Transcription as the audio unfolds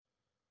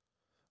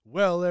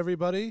Well,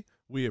 everybody,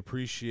 we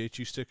appreciate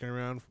you sticking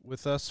around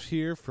with us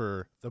here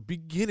for the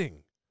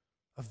beginning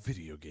of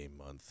Video Game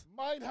Month.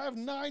 Might have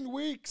 9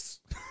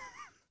 weeks.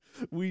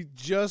 We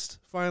just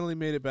finally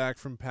made it back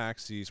from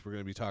PAX East. We're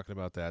going to be talking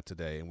about that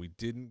today, and we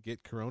didn't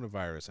get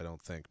coronavirus, I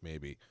don't think,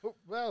 maybe. Oh,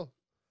 well,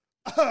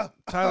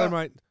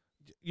 Tyler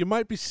you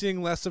might be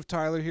seeing less of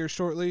Tyler here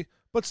shortly,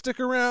 but stick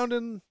around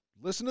and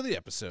listen to the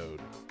episode.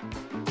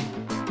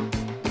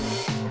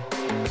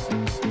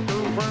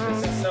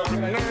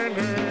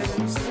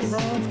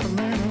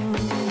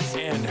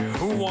 And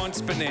who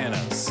wants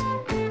bananas?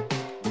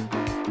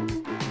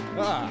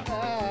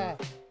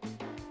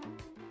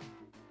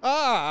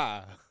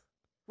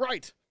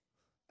 right.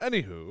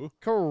 Anywho.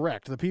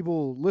 Correct. The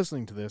people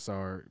listening to this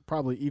are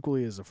probably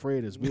equally as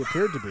afraid as we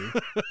appeared to be.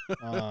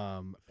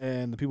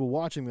 And the people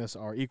watching this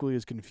are equally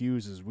as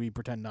confused as we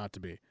pretend not to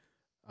be.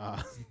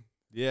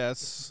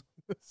 Yes.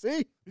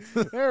 See?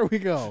 There we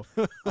go.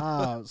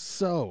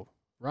 So,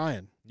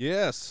 Ryan.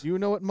 Yes. Do you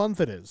know what month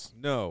it is?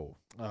 No.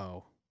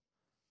 Oh.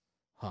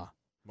 Huh.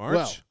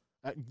 March?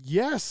 Well,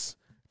 yes,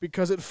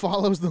 because it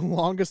follows the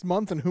longest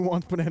month in Who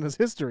Wants Bananas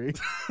history.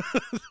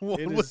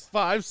 One with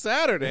 5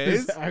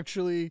 Saturdays. It's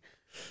actually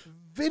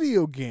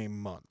Video Game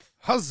Month.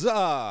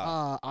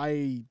 Huzzah!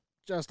 I'm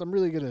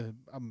really gonna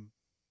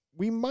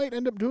we might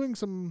end up doing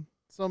some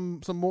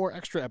more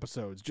extra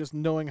episodes, just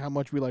knowing how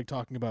much we like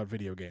talking about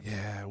video games.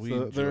 Yeah, we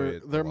so enjoy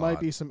it. There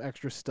might be some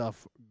extra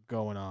stuff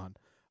going on.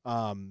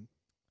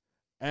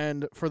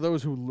 And for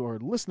those who are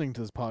listening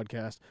to this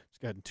podcast,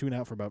 just go ahead and tune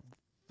out for about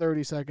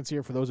 30 seconds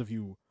here. For those of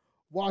you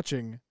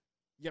watching,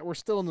 we're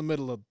still in the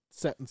middle of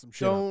setting some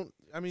shit up.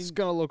 It's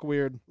gonna look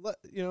weird.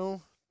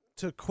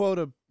 To quote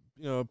a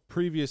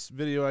previous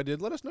video I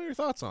did, let us know your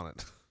thoughts on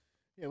it.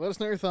 Yeah, let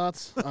us know your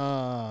thoughts.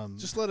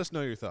 Just let us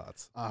know your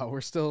thoughts. We're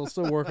still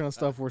working on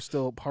stuff. We're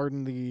still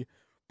pardon the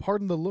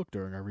look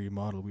during our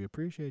remodel. We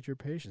appreciate your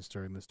patience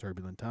during this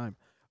turbulent time.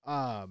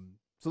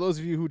 So those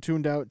of you who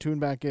tuned out, tune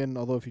back in.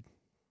 Although if you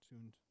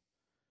tuned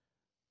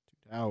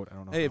out, I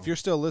don't know. Hey, if you're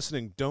still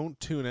listening, don't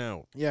tune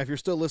out. Yeah, if you're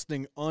still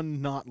listening,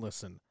 not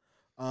listen.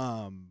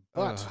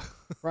 But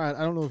Brian,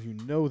 I don't know if you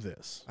know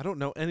this. I don't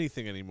know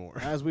anything anymore.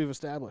 As we've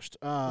established,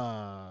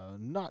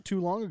 not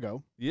too long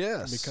ago.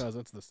 Yes. Because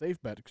that's the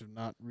safe bet, because you're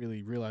not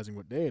really realizing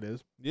what day it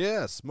is.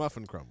 Yes,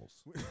 muffin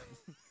crumbles.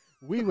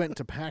 We went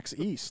to PAX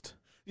East.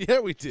 Yeah,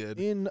 we did.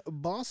 In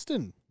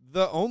Boston.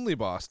 The only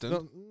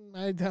Boston. No,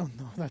 I don't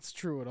know if that's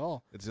true at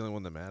all. It's the only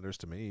one that matters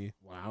to me.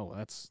 Wow,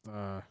 that's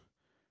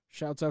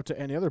shouts out to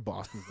any other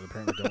Bostons that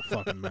apparently don't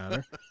fucking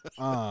matter.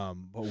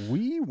 But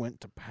we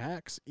went to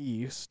PAX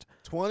East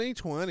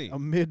 2020.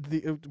 Amid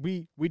the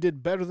we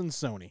did better than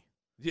Sony.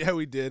 Yeah,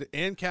 we did,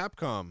 and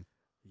Capcom.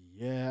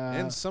 Yeah,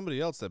 and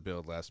somebody else that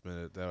bailed last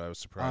minute that I was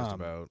surprised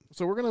about.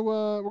 So we're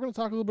gonna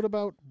talk a little bit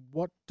about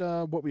what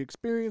we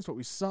experienced, what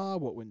we saw,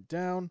 what went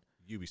down.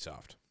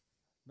 Ubisoft.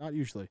 Not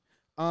usually.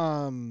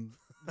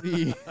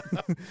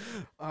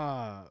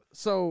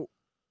 So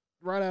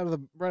right out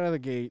of the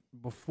gate,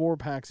 before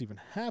PAX even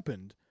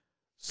happened,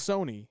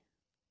 Sony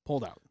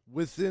pulled out.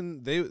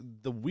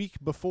 The week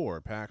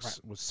before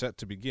PAX was set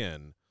to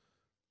begin,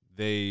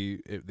 they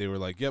were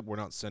like, "Yep, we're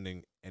not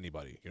sending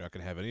anybody. You're not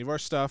going to have any of our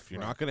stuff.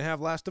 You're not going to have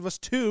Last of Us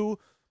 2.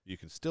 You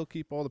can still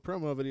keep all the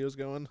promo videos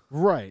going."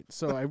 Right.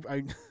 So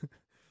I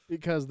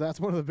because that's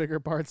one of the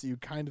bigger parts that you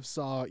kind of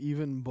saw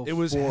even before. It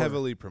was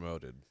heavily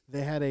promoted.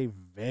 They had a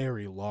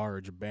very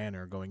large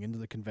banner going into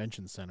the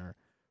convention center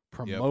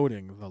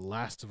promoting The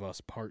Last of Us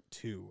Part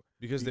 2.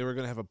 Because they were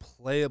going to have a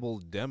playable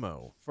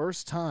demo.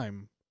 First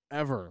time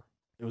ever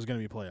it was going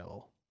to be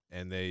playable.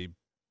 And they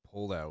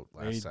pulled out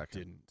last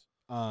second.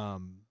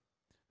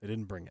 They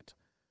didn't bring it.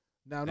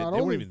 Now, they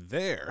weren't even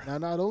there. Now,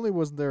 not only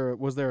was there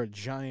a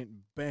giant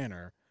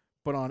banner,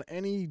 but on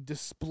any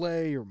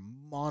display or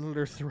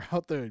monitor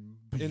throughout the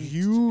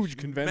huge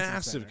convention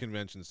massive center,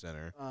 convention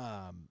center,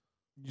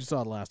 you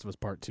saw The Last of Us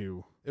Part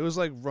 2. It was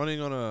like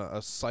running on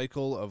a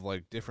cycle of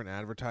like different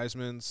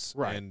advertisements,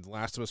 right? And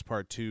Last of Us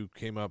Part 2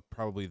 came up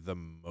probably the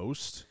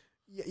most.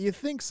 You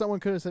think someone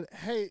could have said,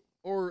 "Hey,"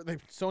 or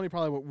Sony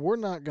probably went, "We're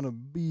not going to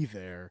be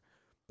there,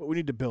 but we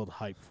need to build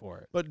hype for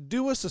it." But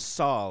do us a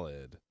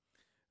solid.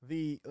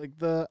 It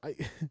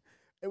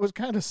was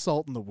kind of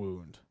salt in the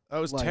wound. That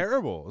was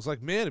terrible. It was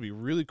like, man, it'd be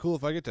really cool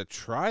if I get to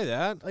try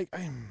that. Like,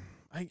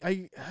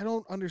 I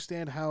don't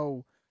understand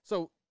how.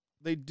 So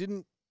they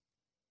didn't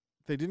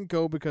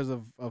go because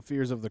of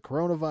fears of the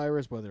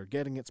coronavirus, whether they're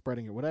getting it,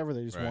 spreading it, whatever.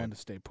 They just wanted to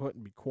stay put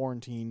and be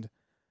quarantined.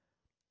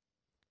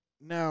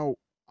 Now,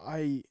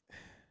 I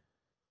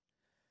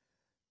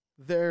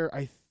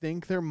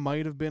think there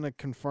might have been a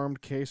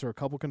confirmed case or a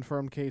couple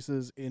confirmed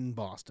cases in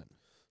Boston.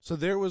 So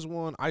there was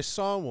one. I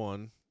saw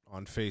one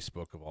on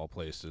Facebook of all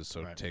places,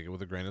 so take it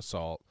with a grain of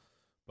salt.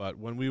 But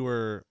when we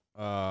were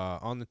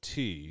on the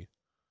T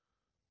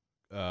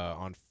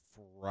on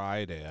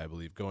Friday, I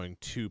believe, going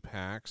to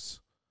PAX,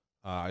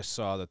 I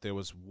saw that there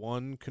was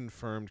one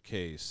confirmed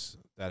case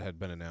that had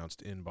been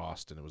announced in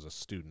Boston. It was a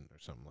student or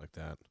something like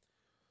that.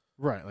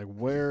 Right, like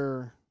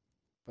where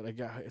But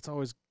it's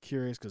always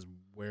curious because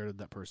where did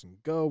that person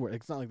go? Where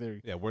it's not like they're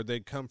where'd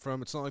they come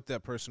from? It's not like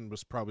that person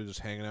was probably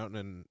just hanging out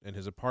in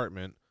his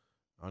apartment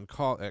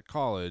at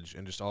college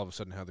and just all of a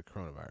sudden had the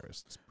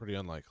coronavirus. It's pretty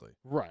unlikely.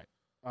 right.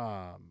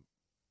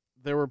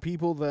 There were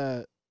people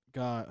that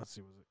got, let's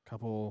see, was it a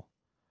couple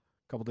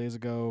days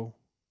ago?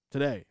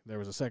 Today, there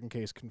was a second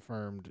case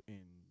confirmed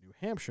in New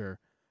Hampshire,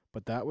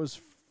 but that was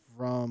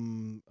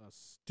from a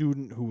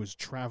student who was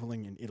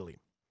traveling in Italy.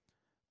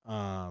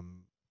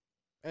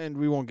 And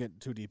we won't get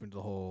too deep into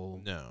the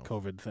whole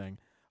COVID thing.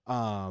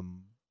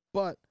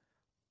 But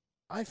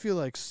I feel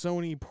like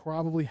Sony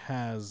probably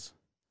has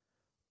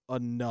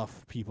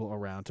enough people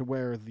around to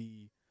where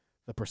the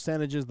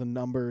percentages, the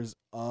numbers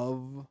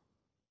of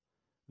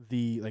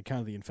the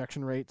kind of the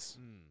infection rates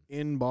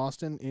in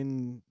Boston,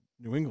 in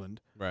New England,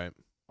 right,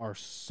 are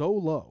so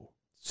low,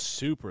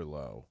 super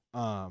low.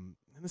 And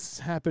this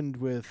has happened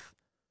with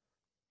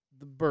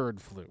the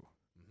bird flu,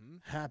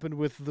 happened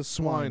with the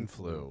swine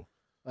flu.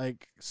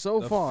 Like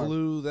the far,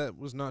 flu that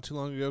was not too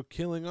long ago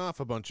killing off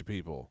a bunch of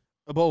people.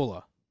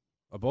 Ebola,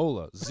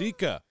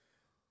 Zika.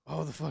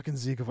 Oh, the fucking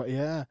Zika.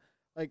 Yeah,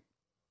 like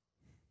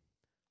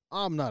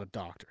I'm not a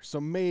doctor, so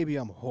maybe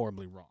I'm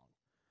horribly wrong.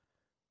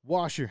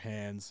 Wash your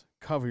hands,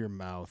 cover your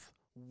mouth,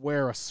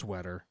 wear a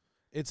sweater.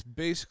 It's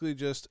basically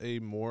just a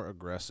more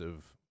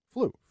aggressive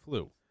flu.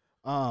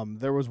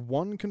 There was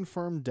one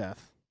confirmed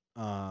death.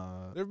 There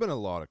have been a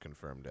lot of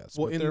confirmed deaths.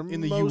 Well, but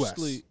in the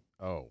mostly, U.S.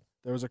 Oh.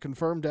 There was a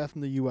confirmed death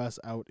in the U.S.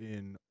 out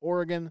in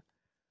Oregon.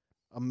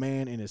 A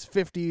man in his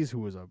 50s who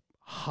was a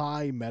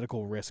high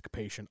medical risk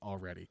patient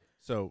already.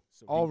 So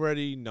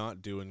already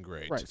not doing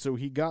great. Right. So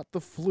he got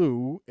the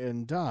flu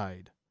and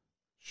died.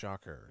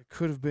 Shocker. It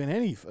could have been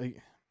any.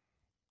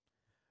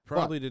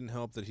 Probably didn't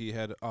help that he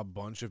had a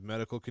bunch of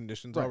medical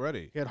conditions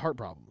already. He had heart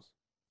problems.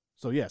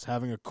 So, yes,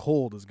 having a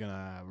cold is going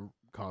to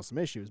cause some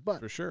issues. But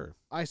for sure.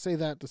 I say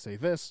that to say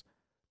this.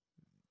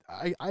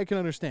 I can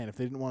understand if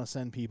they didn't want to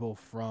send people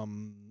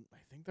from, I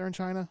think they're in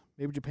China,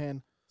 maybe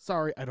Japan.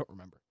 Sorry, I don't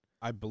remember.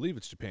 I believe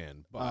it's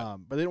Japan, but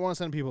they didn't want to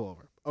send people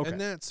over. Okay.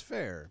 And that's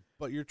fair.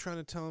 But you're trying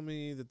to tell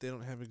me that they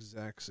don't have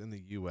execs in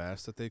the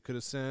U.S. that they could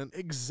have sent?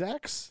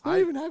 Execs?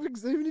 They don't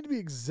even need to be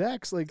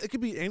execs. Like, it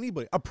could be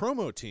anybody. A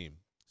promo team.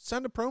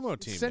 Send a promo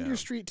team. Send your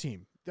street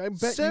team. I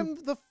bet send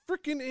the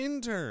freaking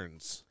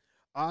interns.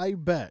 I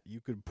bet you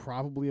could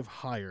probably have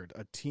hired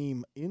a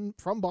team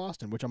from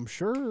Boston, which I'm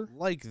sure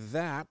like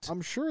that.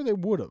 I'm sure they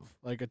would have.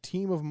 Like a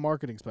team of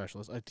marketing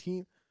specialists,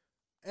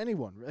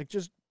 anyone. Like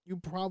just you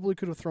probably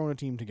could have thrown a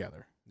team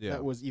together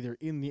that was either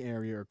in the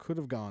area or could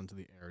have gone to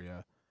the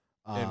area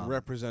and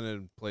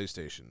represented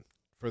PlayStation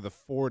for the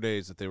 4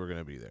 days that they were going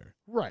to be there.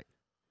 Right.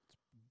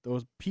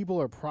 Those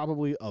people are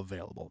probably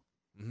available.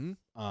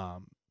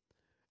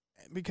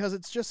 Because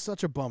it's just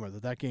such a bummer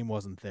that game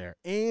wasn't there,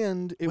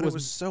 and it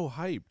was so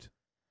hyped.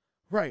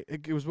 Right,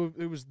 it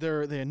was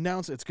there. They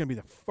announced it's going to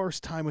be the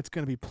first time it's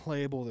going to be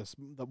playable.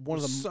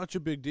 Such a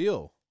big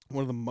deal.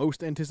 One of the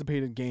most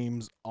anticipated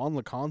games on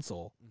the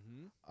console.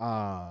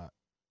 And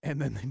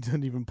then they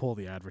didn't even pull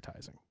the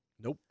advertising.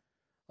 Nope.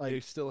 Like they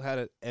still had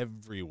it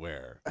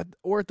everywhere.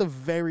 Or at the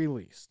very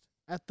least,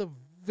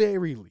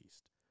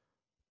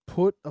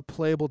 put a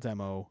playable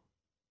demo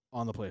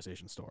on the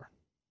PlayStation Store.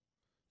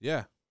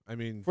 Yeah. I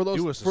mean,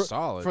 do us a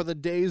solid. For the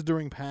days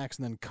during PAX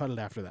and then cut it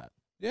after that.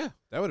 Yeah,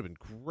 that would have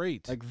been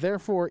great. Like,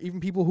 therefore, even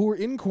people who were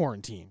in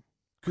quarantine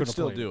could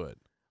still do it.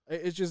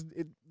 It's just,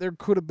 there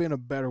could have been a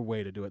better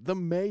way to do it. The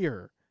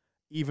mayor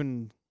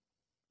even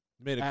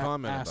made a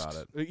comment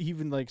about it.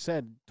 Even,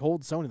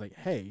 told Sony,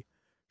 hey,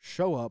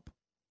 show up.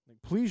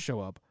 Please show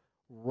up.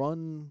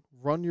 Run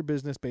your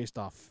business based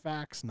off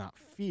facts, not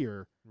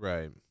fear.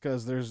 Right.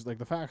 Because there's,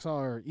 the facts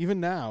are, even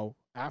now,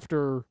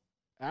 after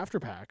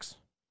PAX,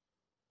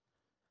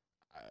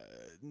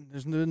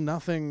 there's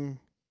nothing,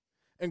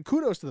 and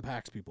kudos to the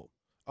PAX people.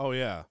 Oh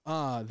yeah,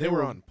 they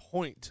were on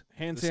point.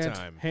 Hand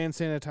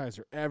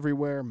sanitizer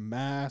everywhere,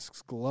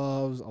 masks,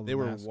 gloves. They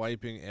were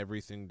wiping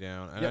everything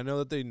down, and I know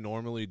that they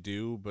normally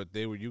do, but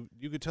they were you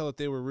could tell that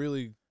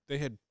they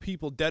had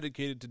people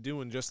dedicated to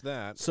doing just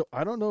that. So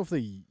I don't know if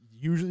they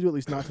usually do, at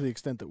least not to the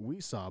extent that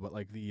we saw, but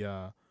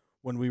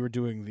when we were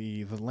doing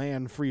the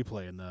LAN free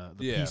play in the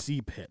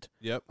PC pit.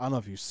 Yep. I don't know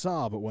if you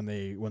saw, but when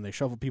they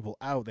shuffled people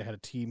out, they had a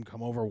team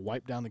come over,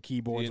 wipe down the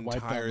keyboards,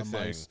 wipe down the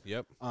mice.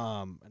 Yep.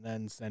 And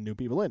then send new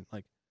people in.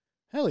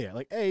 Hell yeah.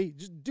 Hey,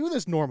 just do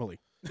this normally.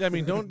 I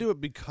mean, don't do it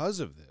because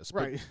of this,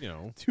 right?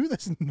 But, do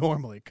this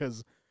normally,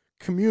 because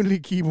community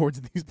keyboards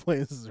in these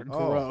places are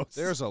gross.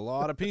 There's a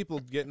lot of people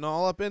getting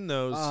all up in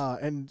those.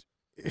 And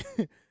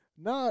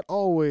not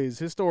always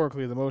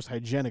historically the most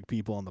hygienic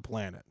people on the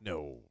planet.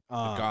 No.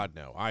 God,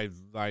 no.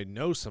 I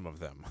know some of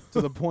them.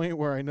 To the point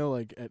where I know,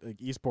 at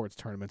esports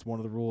tournaments,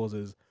 one of the rules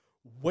is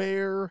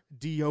wear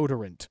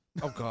deodorant.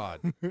 Oh,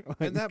 God.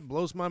 And that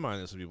blows my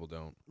mind that some people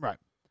don't. Right.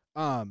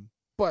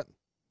 But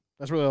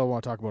that's really all I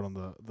want to talk about on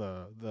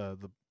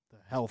the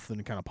health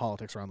and kind of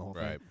politics around the whole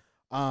thing.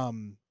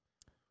 Right.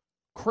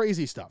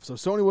 Crazy stuff. So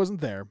Sony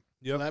wasn't there.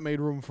 Yep. So that made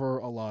room for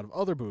a lot of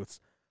other booths.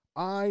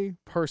 I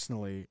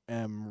personally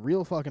am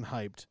real fucking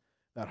hyped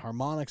that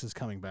Harmonix is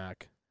coming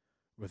back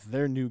with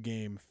their new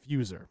game,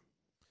 Fuser.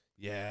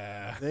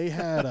 Yeah. They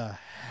had a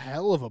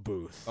hell of a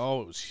booth.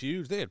 Oh, it was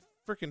huge. They had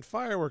freaking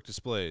firework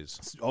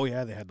displays. Oh,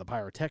 yeah, they had the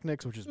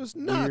pyrotechnics, which is It was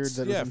weird nuts.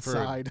 that Yeah, it was for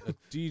inside. a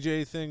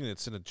DJ thing, and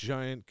it's in a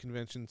giant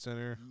convention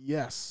center.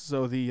 Yes.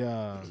 So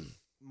the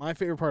my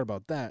favorite part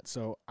about that,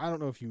 so I don't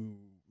know if you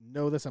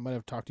know this, I might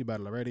have talked to you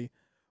about it already,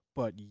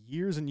 but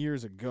years and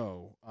years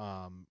ago,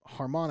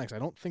 Harmonix, I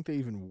don't think they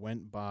even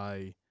went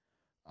by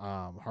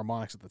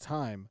Harmonix at the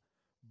time,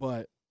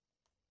 but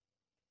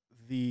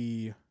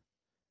they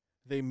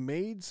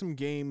made some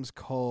games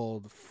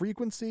called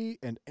Frequency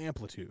and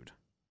Amplitude.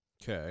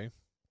 Okay.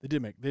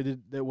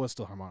 It was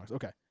still Harmonix.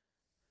 Okay.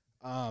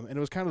 And it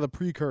was kind of the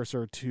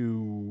precursor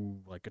to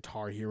like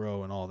Guitar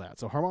Hero and all that.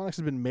 So Harmonix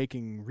has been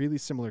making really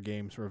similar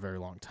games for a very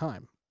long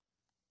time.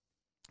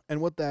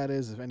 And what that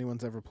is, if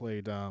anyone's ever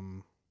played, I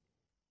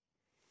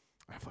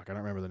don't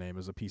remember the name. It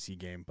was a PC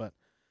game, but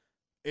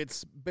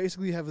it's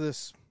basically you have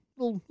this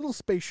little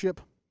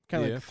spaceship,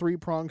 kind of like a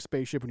 3-pronged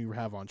spaceship when you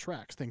have on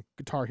tracks. Think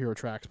Guitar Hero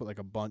tracks, but like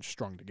a bunch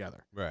strung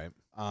together. Right.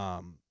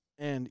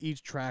 And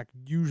each track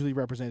usually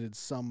represented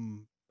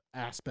some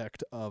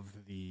aspect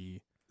of the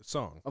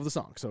song.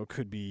 So it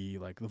could be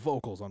like the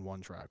vocals on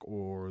one track,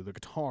 or the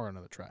guitar on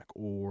another track,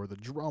 or the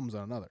drums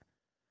on another.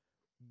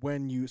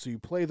 So you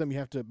play them, you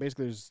have to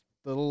basically, there's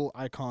the little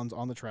icons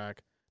on the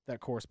track that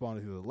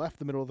correspond to the left,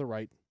 the middle, or the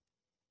right.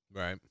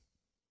 Right.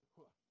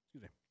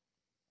 Excuse me.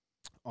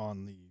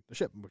 On the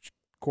ship, which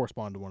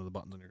correspond to one of the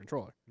buttons on your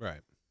controller. Right.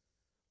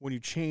 When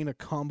you chain a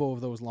combo of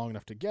those long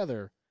enough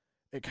together,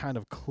 it kind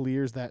of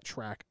clears that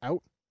track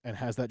out and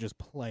has that just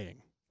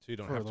playing. So you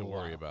don't have to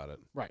worry about it.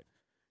 Right.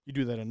 You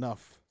do that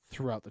enough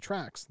throughout the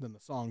tracks, then the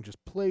song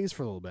just plays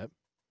for a little bit,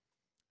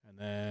 and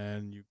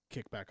then you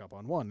kick back up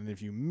on one. And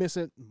if you miss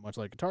it, much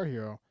like Guitar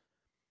Hero,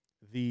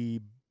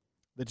 that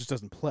just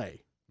doesn't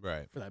play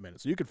right for that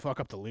minute. So you could fuck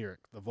up the lyric,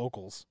 the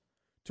vocals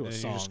to a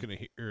song. You're just gonna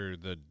hear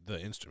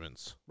the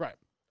instruments. Right.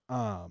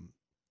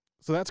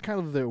 So that's kind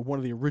of one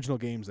of the original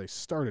games they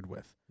started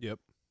with. Yep.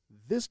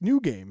 This new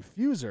game,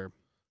 Fuser,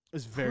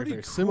 is very,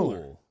 very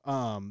similar.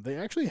 Cool. They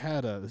actually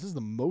had this is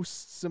the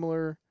most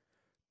similar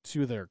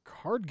to their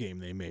card game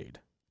they made,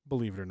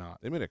 believe it or not.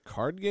 They made a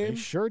card game? They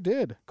sure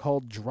did,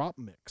 called Drop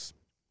Mix.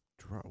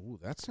 Ooh,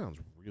 that sounds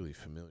really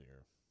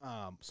familiar.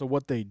 So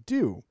what they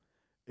do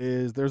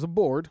is there's a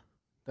board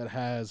that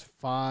has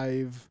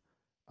 5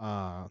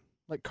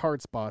 like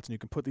card spots, and you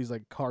can put these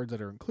like cards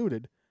that are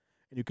included,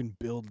 and you can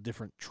build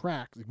different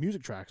tracks, like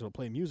music tracks. It'll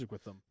play music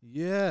with them.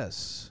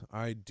 Yes,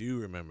 I do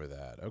remember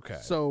that. Okay.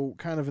 So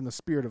kind of in the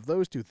spirit of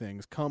those two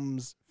things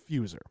comes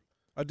Fuser.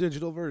 A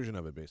digital version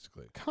of it,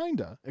 basically.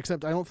 Kinda,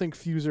 except I don't think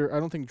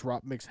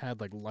Drop Mix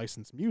had like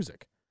licensed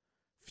music.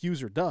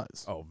 Fuser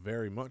does. Oh,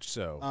 very much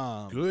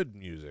so. Good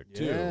music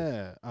too.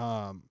 Yeah.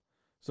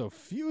 So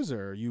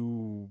Fuser,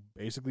 you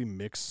basically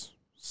mix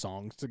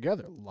songs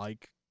together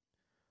like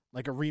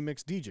a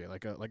remix DJ,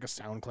 like a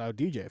SoundCloud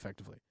DJ,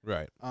 effectively.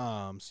 Right.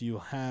 So you'll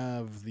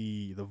have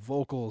the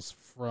vocals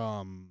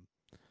from.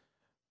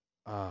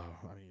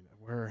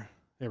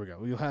 Here we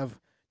go.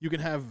 You can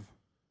have.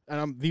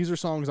 And these are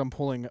songs I'm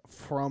pulling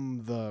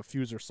from the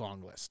Fuser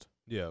song list.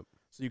 Yep.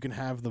 So you can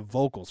have the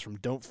vocals from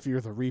Don't Fear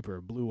the Reaper,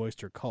 Blue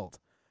Oyster Cult.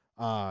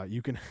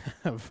 You can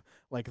have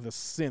like the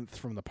synth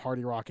from the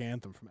Party Rock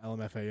Anthem from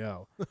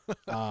LMFAO.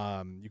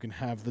 You can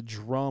have the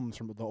drums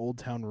from the Old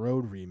Town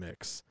Road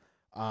remix.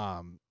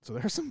 So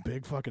there's some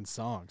big fucking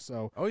songs.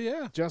 So oh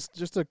yeah,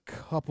 just a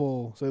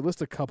couple. So they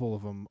list a couple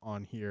of them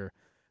on here.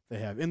 They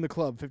have In the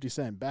Club, 50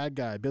 Cent, Bad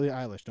Guy, Billie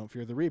Eilish, Don't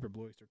Fear the Reaper,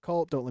 Blue Oyster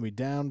Cult, Don't Let Me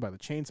Down by the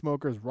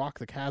Chainsmokers, Rock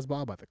the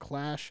Casbah by the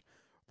Clash,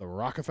 The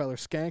Rockefeller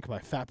Skank by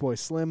Fatboy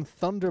Slim,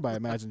 Thunder by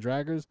Imagine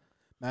Dragons.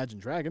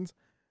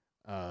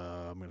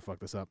 I'm gonna fuck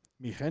this up.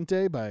 Mi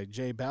Gente by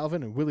J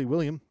Balvin and Willie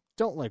William.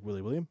 Don't like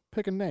Willie William.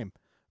 Pick a name.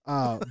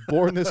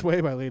 Born This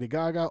Way by Lady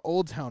Gaga,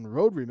 Old Town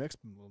Road remix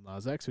from Lil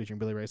Nas X featuring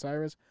Billy Ray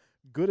Cyrus,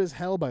 Good as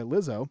Hell by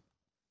Lizzo,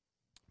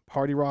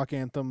 Party Rock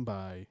Anthem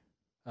by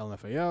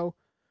LMFAO,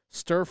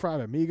 Stir Fry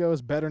by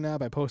Migos, Better Now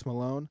by Post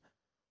Malone.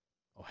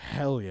 Oh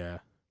hell yeah!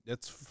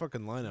 That's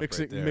fucking lineup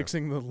right there.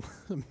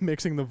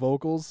 Mixing the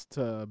vocals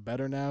to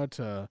Better Now,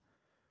 to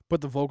put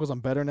the vocals on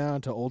Better Now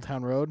into Old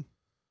Town Road.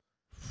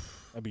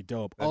 That'd be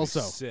dope. That'd also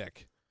be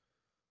sick.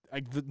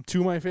 Two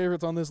of my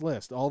favorites on this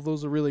list. All of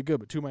those are really good,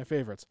 but two of my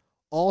favorites: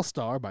 All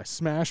Star by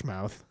Smash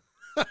Mouth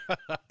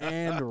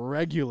and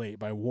Regulate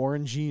by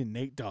Warren G and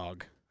Nate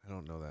Dogg. I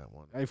don't know that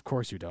one. Of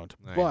course you don't.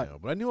 I know,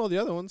 but I knew all the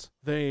other ones.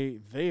 They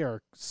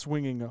are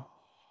swinging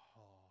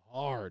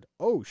hard.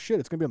 Oh shit!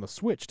 It's gonna be on the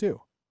Switch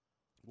too.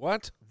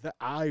 What?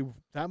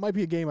 That might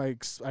be a game I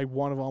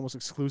want to almost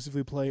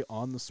exclusively play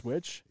on the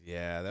Switch.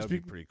 Yeah, that would be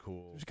pretty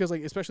cool. Just because,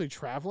 like, especially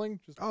traveling.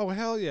 Oh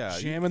hell yeah!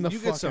 Jamming you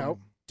fuck get some out.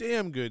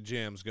 Damn good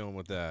jams going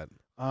with that.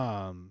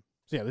 So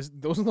yeah,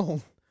 those are the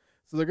whole.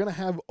 So they're gonna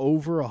have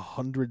over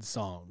 100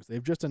 songs.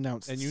 They've just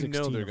announced, and you 16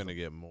 know they're of gonna them.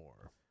 get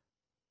more.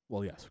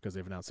 Well, yes, because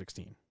they've announced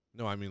 16.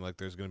 No, I mean like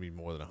there's gonna be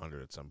more than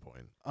 100 at some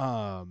point.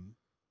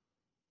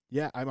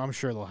 Yeah, I'm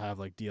sure they'll have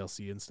like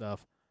DLC and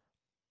stuff.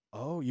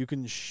 Oh, you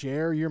can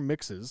share your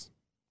mixes.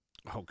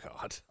 Oh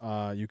God.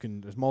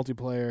 There's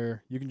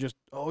multiplayer. You can just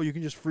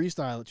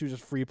freestyle it too,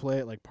 just free play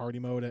it, like party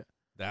mode it,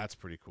 That's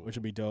pretty cool. which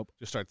would be dope.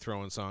 Just start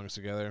throwing songs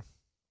together.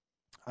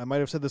 I might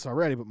have said this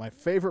already, but my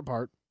favorite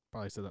part,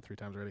 probably said that 3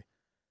 times already.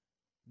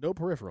 No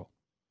peripheral.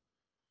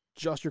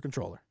 Just your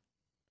controller.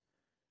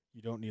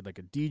 You don't need like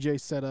a DJ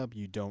setup.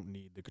 You don't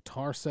need the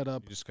guitar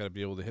setup. You just got to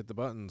be able to hit the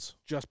buttons.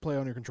 Just play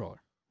on your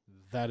controller.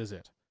 That is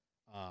it.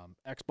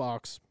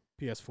 Xbox,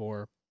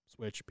 PS4,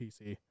 Switch,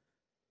 PC,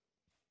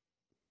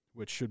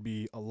 which should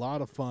be a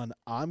lot of fun.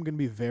 I'm going to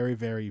be very,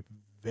 very,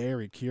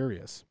 very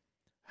curious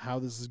how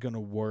this is going to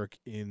work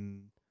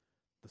in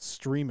the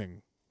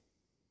streaming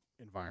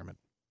environment.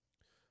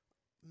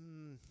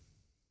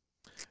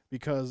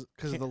 Because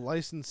of the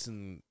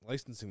licensing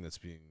that's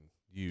being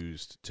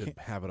used to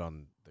have it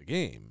on the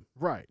game.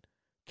 Right.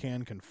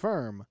 Can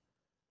confirm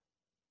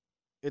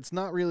it's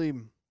not really,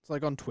 it's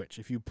like on Twitch.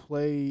 If you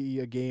play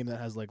a game that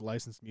has like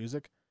licensed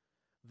music,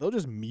 they'll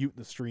just mute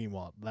the stream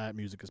while that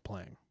music is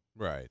playing.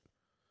 Right.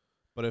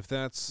 But if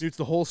that's Mutes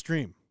the whole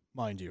stream,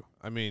 mind you.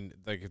 I mean,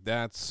 like if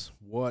that's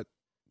what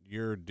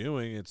you're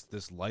doing, it's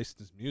this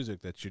licensed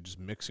music that you're just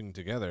mixing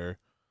together.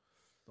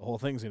 The whole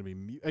thing's going to be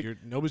mute.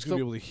 Nobody's going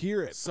to be able to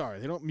hear it. Sorry,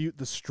 they don't mute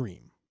the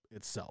stream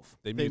itself.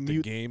 They mute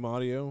the game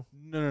audio?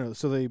 No.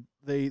 So they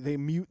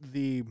mute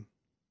the...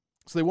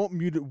 So they won't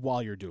mute it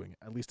while you're doing it.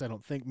 At least I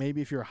don't think.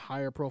 Maybe if you're a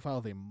higher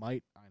profile, they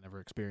might. I never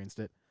experienced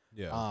it.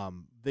 Yeah.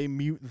 They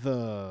mute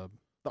the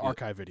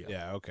archive video.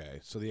 Yeah, okay.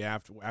 So the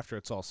after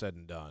it's all said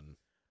and done.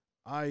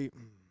 I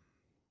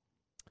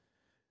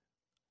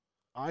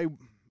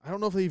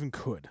don't know if they even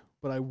could,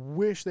 but I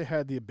wish they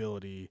had the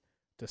ability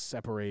to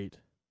separate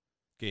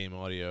Game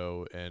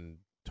audio and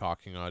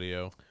talking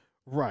audio.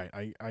 Right.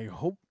 I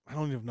hope. I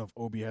don't even know if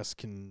OBS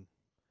can.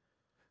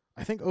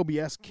 I think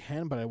OBS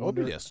can, but I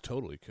wonder. OBS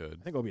totally could.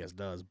 I think OBS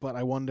does, but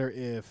I wonder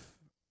if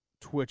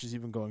Twitch is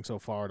even going so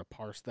far to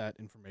parse that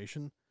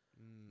information.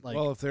 Like,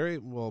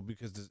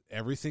 because does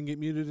everything get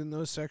muted in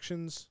those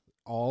sections?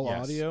 All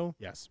audio?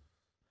 Yes.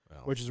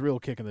 Well, Which is a real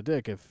kick in the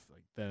dick if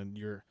then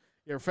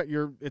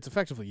it's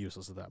effectively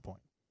useless at that point.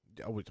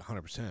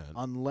 100%.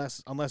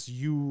 Unless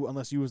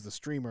you as the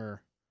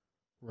streamer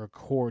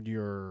record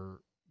your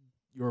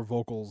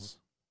vocals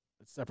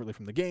separately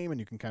from the game and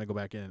you can kind of go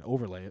back in and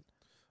overlay it.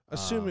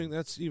 Assuming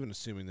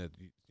that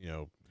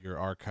your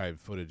archive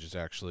footage is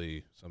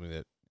actually something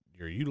that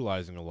you're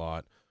utilizing a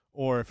lot,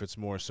 or if it's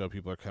more so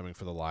people are coming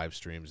for the live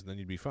streams, and then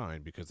you'd be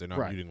fine because they're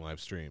not muting live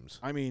streams.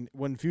 I mean,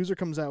 when Fuser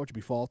comes out, which will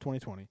be fall of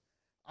 2020,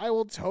 I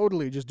will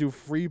totally just do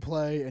free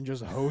play and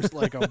just host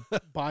like a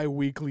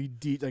bi-weekly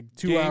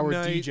 2-hour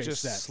DJ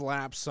just set.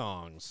 Slap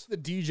songs. The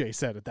DJ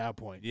set at that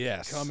point.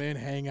 Yes. Come in,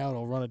 hang out,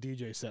 I'll run a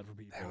DJ set for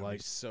people. That would be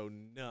so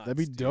nuts. That'd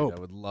be dope. I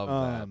would love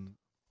that.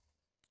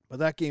 But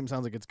that game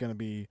sounds like it's going to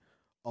be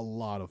a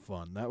lot of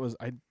fun. The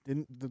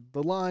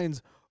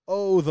lines.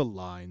 The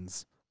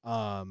lines.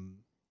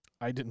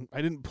 I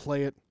didn't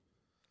play it.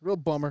 Real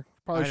bummer.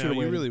 Probably should have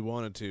waited. You really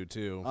wanted to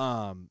too.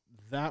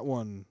 That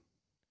one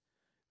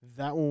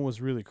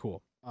was really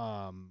cool.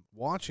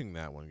 Watching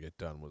that one get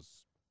done was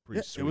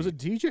pretty sweet. It was a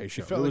DJ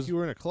show. You felt like you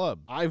were in a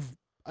club. I've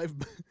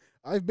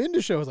been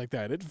to shows like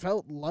that. It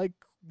felt like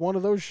one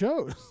of those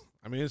shows.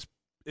 I mean,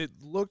 it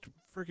looked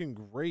freaking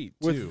great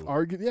with too. With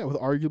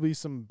arguably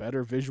some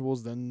better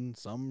visuals than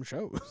some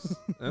shows.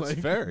 That's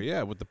fair,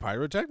 yeah, with the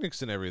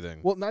pyrotechnics and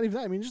everything. Well, not even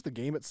that. I mean, just the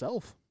game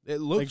itself.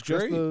 It looked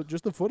great.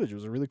 Just the footage. It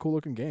was a really cool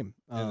looking game.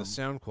 And the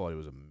sound quality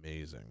was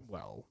amazing.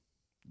 Well,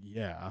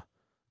 yeah,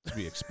 to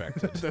be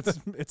expected.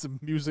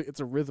 It's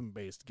a rhythm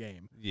based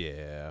game.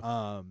 Yeah.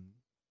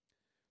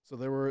 So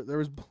there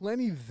was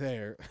plenty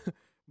there.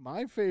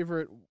 My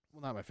favorite,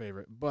 well, not my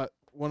favorite, but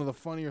one of the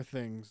funnier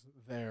things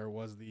there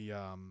was the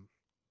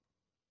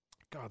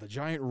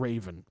giant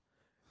raven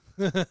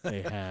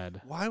they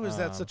had. Why was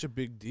that such a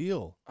big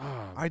deal?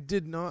 I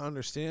did not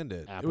understand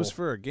it. Apple. It was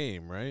for a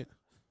game, right?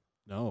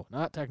 No,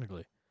 not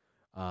technically.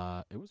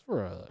 It was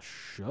for a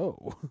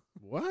show.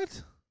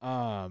 What?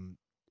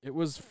 It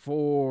was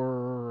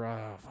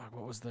for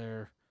what was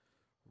there?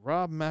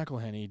 Rob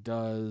McElhenney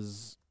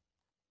does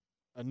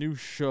a new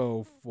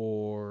show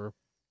for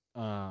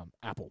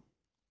Apple.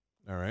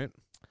 All right.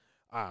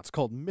 It's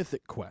called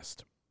Mythic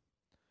Quest.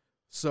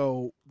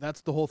 So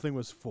that's the whole thing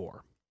was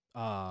for.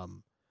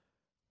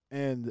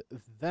 And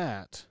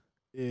that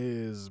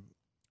is,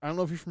 I don't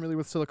know if you're familiar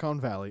with Silicon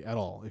Valley at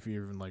all. If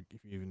you even kind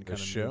of the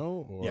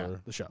show,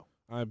 the show.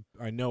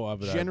 I know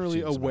of it.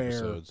 Generally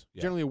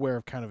aware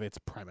of kind of its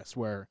premise,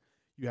 where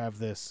you have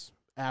this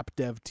app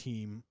dev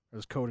team or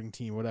this coding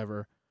team,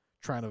 whatever,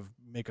 trying to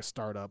make a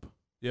startup.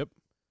 Yep.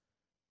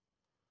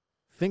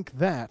 Think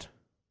that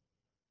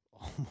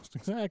almost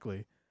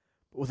exactly,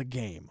 but with a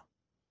game.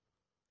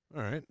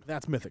 All right.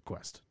 That's Mythic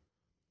Quest.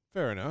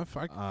 Fair enough.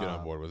 I can get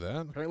on board with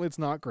that. Apparently, it's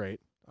not great.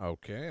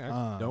 Okay.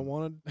 I don't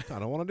want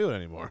to do it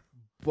anymore.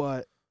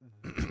 But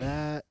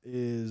that's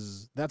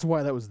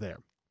why that was there.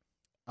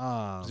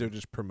 They're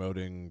just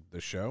promoting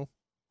the show?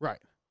 Right.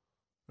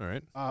 All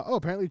right.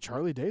 Apparently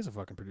Charlie Day's a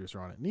fucking producer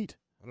on it. Neat.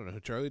 I don't know who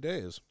Charlie Day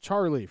is.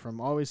 Charlie from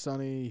Always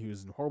Sunny. He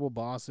was in Horrible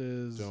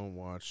Bosses. Don't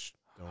watch.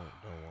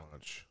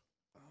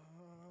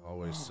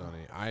 Always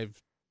Sunny.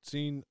 I've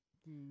seen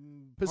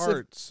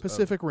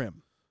Pacific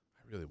Rim.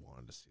 I really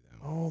wanted to see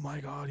that one. Oh my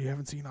God, you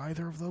haven't seen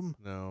either of them?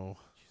 No.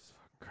 Jesus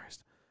fucking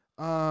Christ.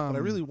 But I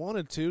really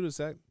wanted to. Does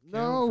that count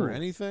no. for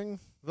anything?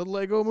 The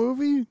Lego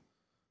Movie?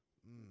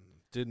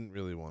 Didn't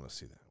really want to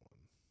see that one.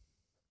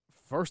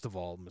 First of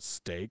all,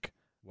 mistake.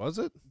 Was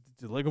it?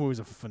 The Lego Movie is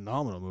a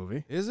phenomenal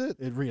movie. Is it?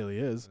 It really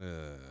is.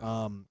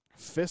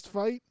 Fist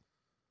Fight?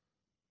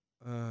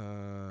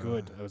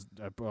 Good. It was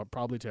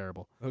probably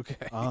terrible. Okay.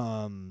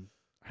 How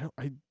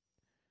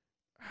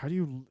do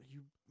you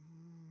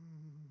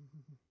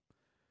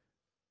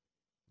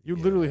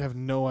literally have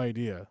no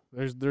idea.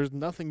 There's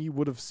nothing you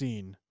would have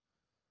seen.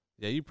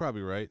 Yeah, you're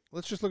probably right.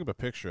 Let's just look up a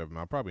picture of him.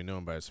 I'll probably know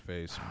him by his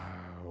face.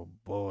 Oh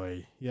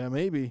boy. Yeah,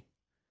 maybe.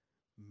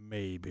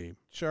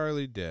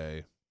 Charlie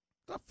Day.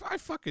 I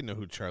fucking know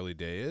who Charlie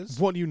Day is.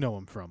 What do you know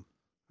him from?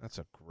 That's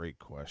a great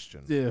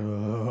question. He's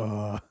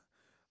been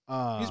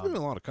in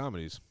a lot of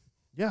comedies.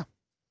 Yeah.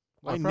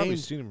 Well, I've probably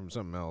seen him from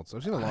something else.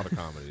 I've seen a lot of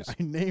comedies. I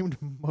named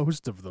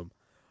most of them.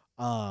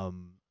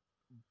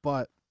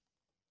 But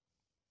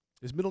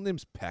his middle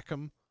name's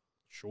Peckham.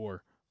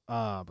 Sure.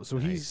 So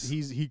nice. he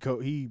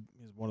is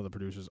one of the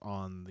producers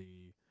on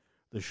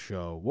the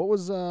show. What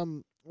was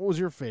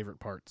your favorite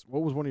parts?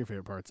 What was one of your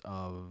favorite parts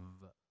of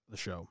the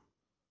show?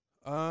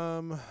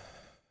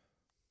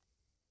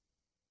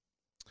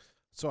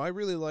 So I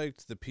really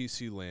liked the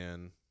PC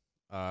LAN.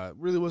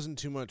 Really wasn't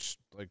too much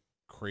like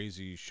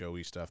crazy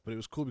showy stuff, but it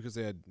was cool because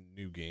they had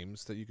new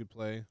games that you could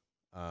play.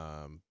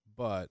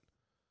 But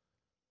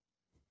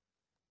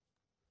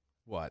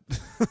what?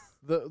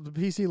 the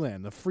PC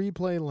LAN, the free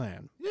play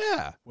LAN.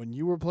 Yeah. When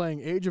you were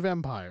playing Age of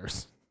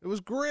Empires. It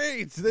was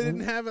great. They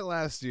didn't have it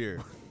last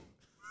year.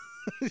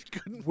 You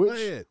couldn't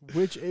play it.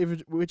 Which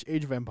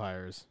Age of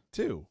Empires?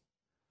 2.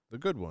 The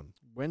good one.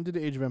 When did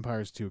Age of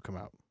Empires 2 come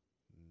out?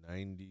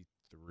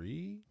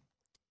 93?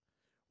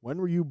 When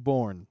were you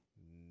born?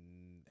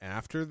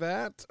 After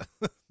that?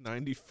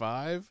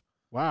 95?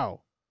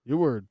 Wow. You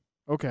were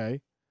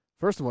okay.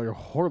 First of all, you're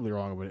horribly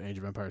wrong when Age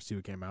of Empires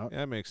 2 came out. Yeah,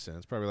 that makes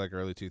sense. Probably like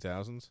early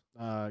 2000s.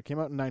 It came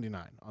out in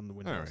 99 on the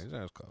Windows. All right,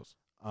 that was close.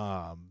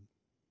 I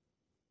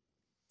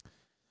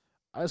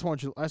just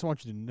want you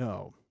to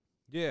know.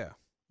 Yeah.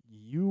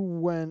 You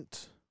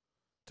went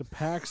to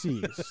PAX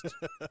East,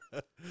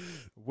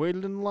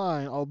 waited in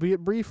line, albeit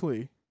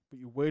briefly, but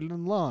you waited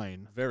in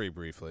line. Very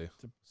briefly.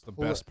 It's the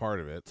best part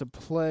of it. To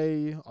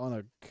play on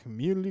a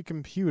community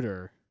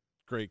computer.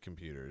 Great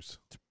computers.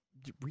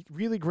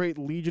 Really great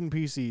Legion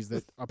PCs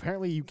that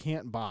apparently you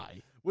can't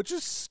buy. Which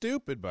is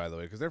stupid, by the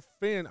way, because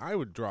I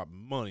would drop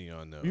money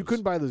on those. You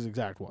couldn't buy those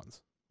exact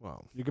ones.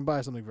 Well. You can buy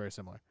something very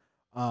similar.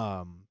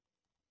 So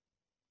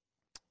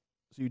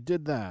you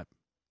did that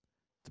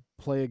to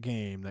play a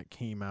game that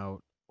came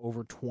out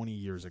over 20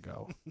 years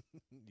ago.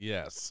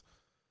 Yes.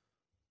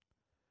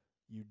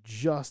 You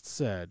just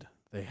said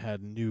they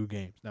had new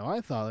games. Now, I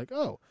thought, like,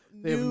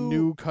 they have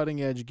new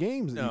cutting-edge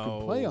games that you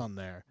can play on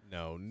there.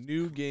 No,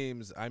 new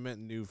games. I meant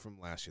new from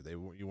last year.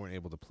 You weren't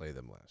able to play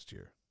them last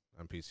year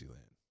on PC LAN.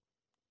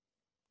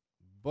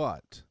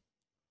 But,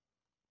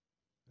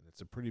 and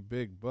it's a pretty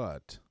big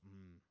but,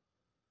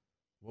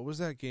 what was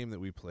that game that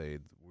we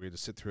played? We had to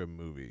sit through a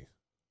movie.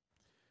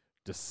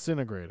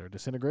 Disintegrator.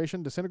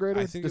 Disintegration? I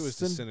think it was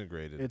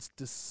Disintegrated. It's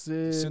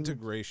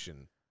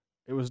Disintegration.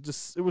 It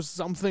was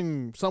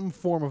something, some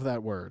form of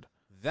that word.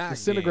 That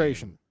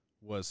Disintegration game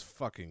was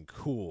fucking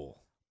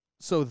cool.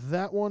 So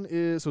that one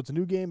it's a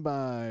new game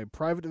by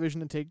Private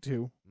Division and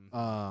Take-Two.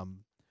 Mm-hmm.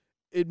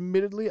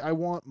 Admittedly, I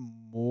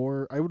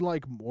would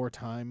like more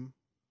time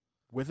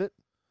with it.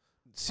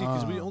 See,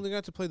 because we only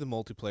got to play the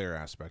multiplayer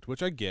aspect,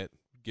 which I get,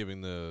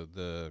 given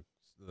the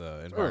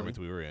environment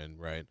we were in,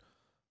 right?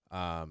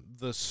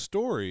 The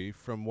story,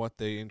 from what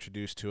they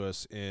introduced to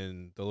us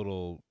in the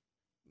little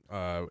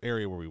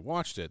area where we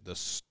watched it, the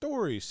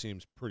story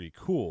seems pretty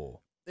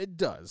cool. It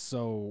does.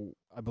 So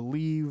I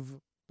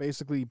believe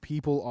basically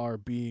people are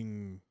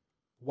being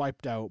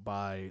wiped out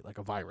by like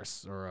a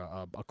virus or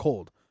a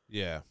cold.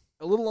 Yeah.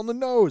 A little on the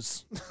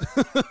nose.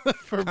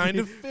 Kind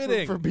of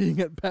fitting. For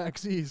being at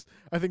PAX East.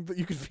 I think that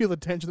you could feel the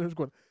tension there. Just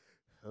going,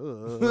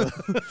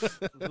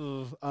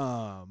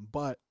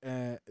 but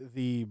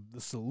the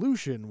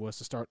solution was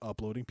to start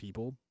uploading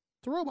people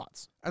to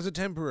robots as a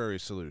temporary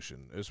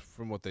solution, is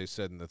from what they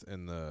said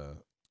in the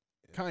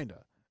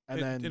kinda,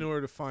 and then in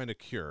order to find a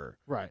cure,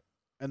 right?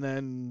 And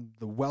then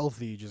the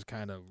wealthy just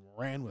kind of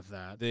ran with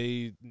that.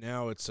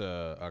 Now it's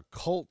a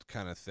cult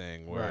kind of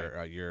thing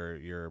where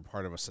you're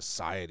part of a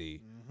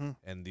society,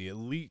 and the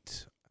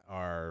elite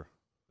are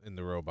in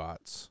the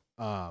robots.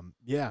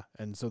 Yeah,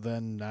 and so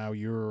then now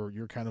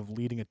you're kind of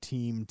leading a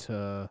team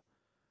to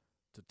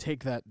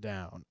take that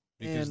down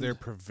because they're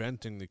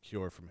preventing the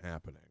cure from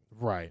happening.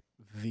 Right.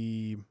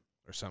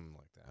 Or something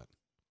like that.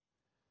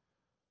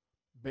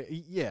 But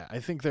yeah, I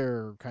think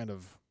they're kind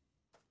of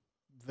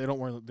they don't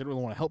want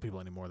to help people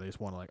anymore. They just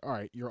want to like, all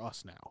right, you're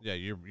us now. Yeah,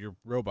 you're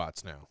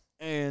robots now.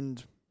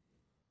 And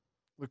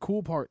the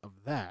cool part of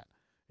that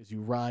is you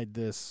ride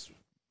this.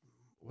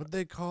 What'd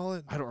they call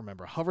it? I don't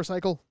remember. Hover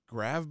cycle?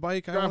 Grav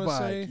bike, I Grav want to bike.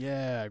 say.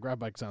 Yeah, grav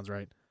bike sounds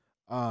right.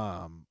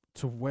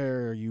 To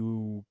where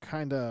you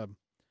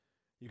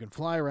you can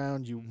fly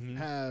around. You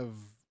have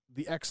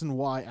the X and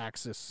Y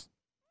axis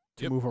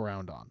to move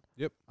around on.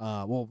 Yep.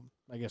 Well,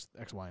 I guess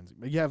X, Y, and Z.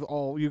 But you have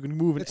you can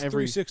move in It's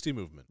every 360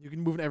 movement. You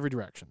can move in every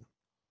direction.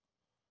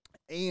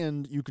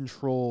 And you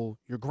control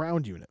your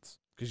ground units.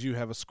 Because you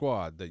have a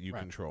squad that you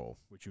control.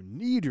 Which you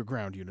need your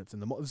ground units in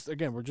the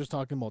again, we're just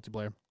talking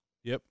multiplayer.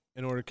 Yep.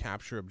 In order to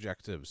capture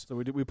objectives. So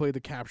we played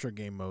the capture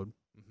game mode.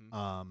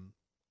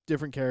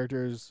 Different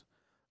characters,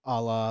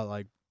 a la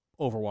like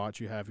Overwatch.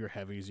 You have your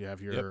heavies. You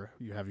have your the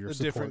support.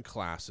 different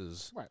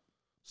classes. Right.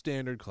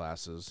 Standard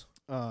classes.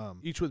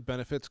 Each with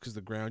benefits because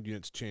the ground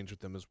units change with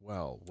them as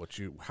well.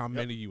 How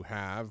many you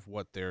have,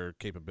 what their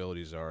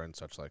capabilities are, and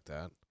such like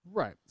that.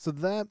 Right. So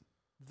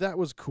that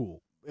was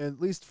cool.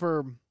 At least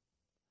for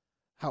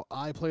how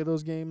I play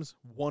those games,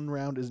 one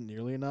round isn't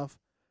nearly enough.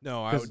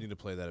 No, I would need to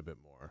play that a bit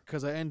more.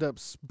 Because I end up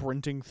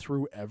sprinting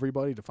through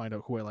everybody to find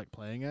out who I like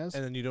playing as.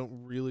 And then you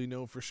don't really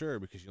know for sure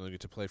because you only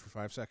get to play for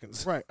 5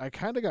 seconds. Right. I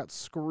kind of got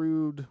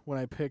screwed when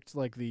I picked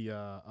like the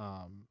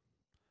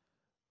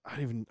I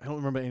don't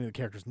remember any of the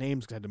characters'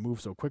 names because I had to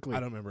move so quickly. I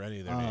don't remember any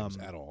of their names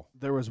at all.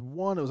 There was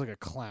one. It was like a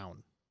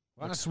clown,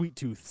 like What? Sweet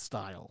Tooth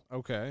style.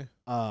 Okay.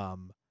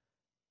 And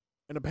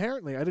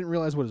apparently, I didn't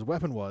realize what his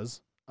weapon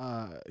was.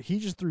 He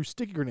just threw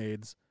sticky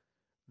grenades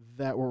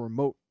that were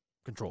remote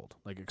controlled,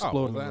 like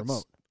exploding that's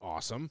remote.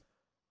 Awesome.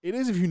 It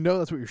is if you know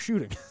that's what you're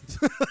shooting.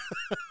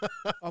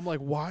 I'm like,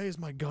 why is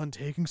my gun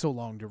taking so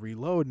long to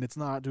reload and it's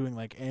not doing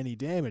like any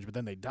damage? But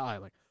then they die.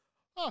 Like,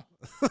 I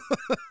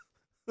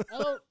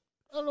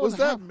don't know. Was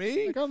that me?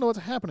 me? Like, I don't know what's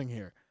happening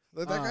here.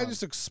 That guy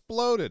just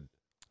exploded.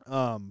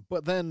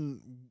 But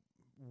then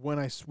when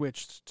I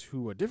switched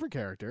to a different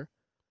character,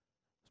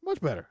 it's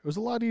much better. It was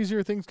a lot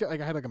easier. I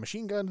had like a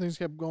machine gun. Things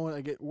kept going.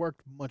 Like, it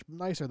worked much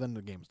nicer than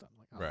the game's done.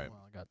 Like, Right.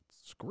 Well, I got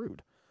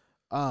screwed.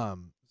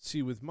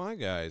 See, with my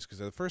guys, because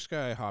the first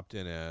guy I hopped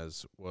in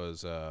as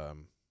was, I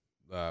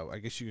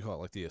guess you could call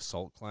it like the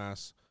assault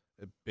class,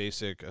 a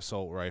basic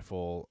assault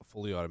rifle,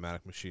 fully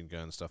automatic machine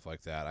gun, stuff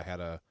like that. I had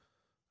a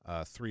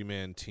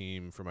 3-man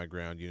team for my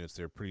ground units.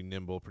 They're pretty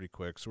nimble, pretty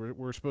quick. So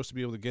we're supposed to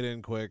be able to get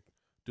in quick,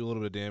 do a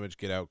little bit of damage,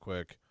 get out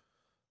quick.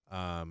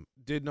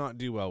 Did not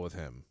do well with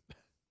him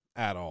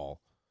at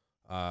all.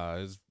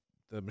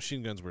 The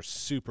machine guns were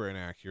super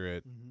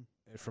inaccurate,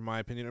 from my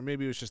opinion, or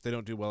maybe it was just they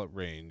don't do well at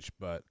range.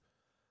 But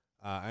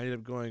I ended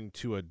up going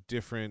to a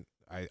different.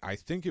 I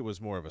think it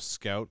was more of a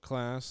scout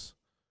class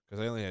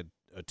because I only had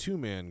a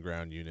 2-man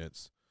ground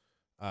units,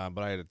 but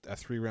I had a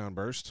 3-round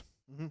burst.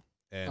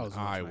 And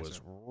I was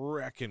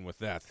wrecking with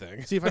that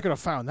thing. See, if I could have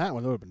found that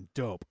one, that would have been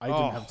dope. I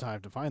didn't have time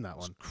to find that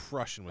one.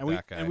 Crushing with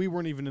that guy. And we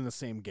weren't even in the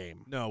same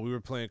game. No, we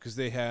were playing because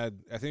they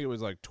had, I think it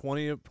was like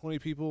 20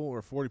 people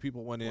or 40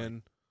 people went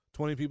in.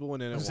 20 people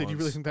went in at once. Do you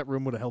really think that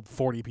room would have held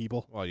 40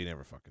 people? Well, you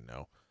never fucking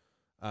know.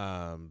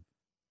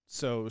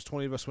 So it was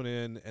 20 of us went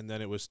in, and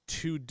then it was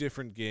 2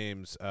 different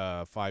games,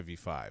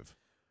 5v5.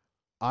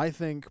 I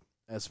think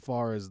as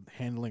far as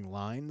handling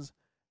lines,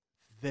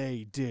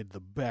 they did the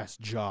best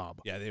job.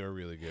 Yeah, they were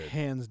really good.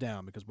 Hands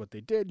down, because what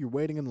they did, you're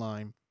waiting in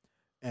line,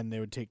 and they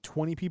would take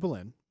 20 people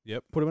in,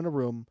 put them in a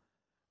room,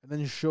 and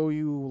then show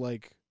you,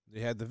 like...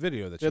 They had the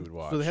video that you would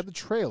watch. So they had the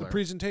trailer. The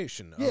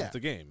presentation of the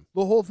game.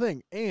 The whole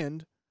thing.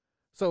 And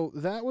so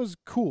that was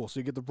cool. So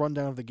you get the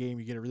rundown of the game.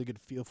 You get a really good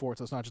feel for it.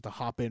 So it's not just a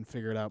hop in,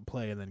 figure it out,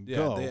 play, and then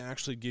go. Yeah, they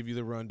actually give you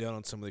the rundown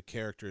on some of the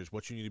characters,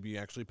 what you need to be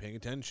actually paying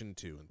attention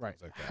to, and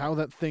things like that. How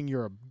that thing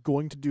you're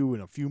going to do in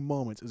a few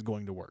moments is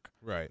going to work.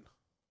 Right.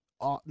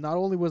 Not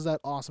only was that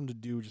awesome to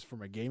do just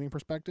from a gaming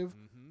perspective,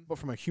 but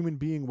from a human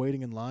being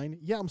waiting in line,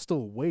 I'm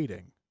still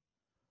waiting.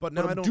 But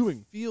now I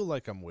don't feel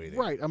like I'm waiting.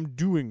 Right, I'm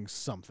doing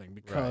something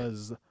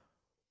because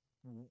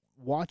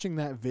watching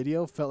that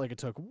video felt like it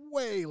took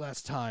way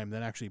less time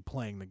than actually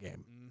playing the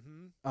game.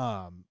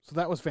 So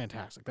that was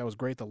fantastic. That was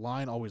great. The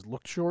line always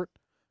looked short.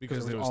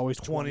 Because there was always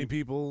 20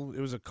 people. It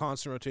was a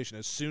constant rotation.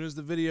 As soon as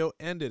the video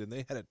ended, and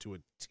they had it to a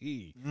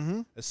T,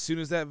 as soon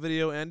as that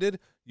video ended,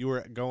 you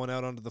were going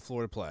out onto the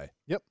floor to play.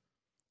 Yep.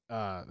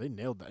 They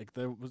nailed that.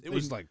 It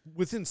was like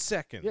within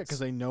seconds. Yeah, because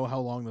they know how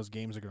long those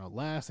games are going to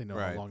last. They know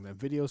how long that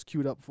video's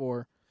queued up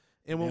for.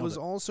 And what was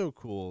also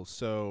cool,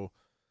 so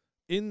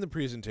in the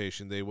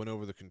presentation, they went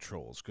over the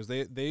controls because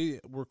they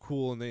were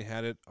cool and they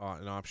had it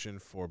an option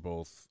for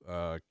both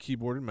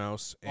keyboard and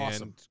mouse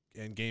and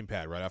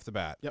gamepad right off the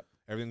bat. Yep.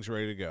 Everything's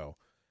ready to go.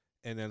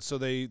 And then so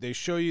they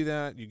show you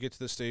that. You get to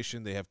the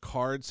station. They have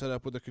cards set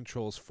up with the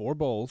controls for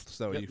both,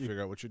 so that way you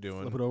figure out what you're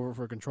doing. Flip it over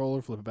for a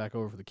controller, flip it back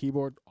over for the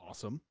keyboard.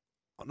 Awesome.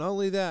 Not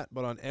only that,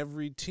 but on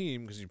every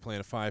team, because you're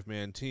playing a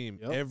 5-man team,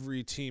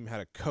 every team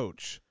had a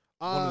coach.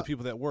 One of the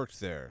people that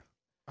worked there.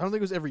 I don't think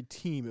it was every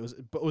team.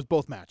 It was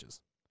both matches.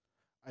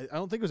 I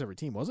don't think it was every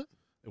team, was it?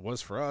 It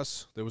was for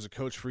us. There was a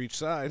coach for each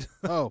side.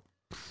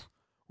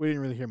 We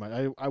didn't really hear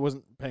much. I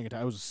wasn't paying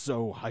attention. I was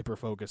so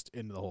hyper-focused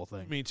into the whole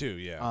thing. Me too,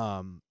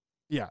 yeah.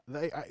 Yeah,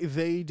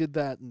 they did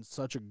that in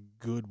such a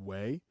good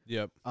way.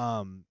 Yep.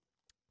 But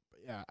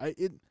yeah,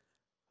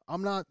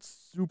 I'm not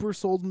super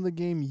sold in the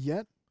game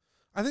yet.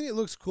 I think it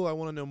looks cool. I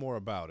want to know more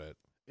about it.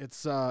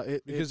 It's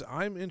because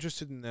I'm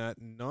interested in that,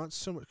 not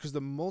so much because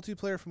the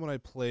multiplayer from what I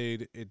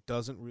played, it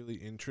doesn't really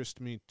interest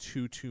me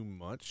too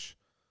much,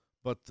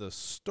 but the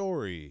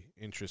story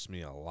interests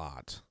me a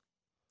lot,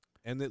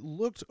 and it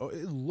looked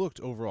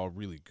overall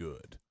really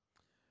good.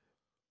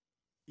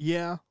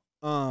 Yeah.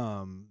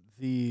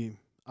 The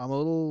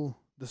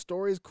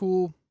story's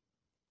cool.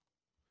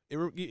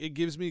 It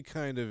gives me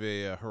kind of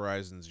a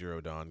Horizon Zero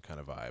Dawn kind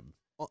of vibe.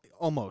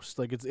 Almost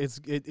like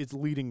it's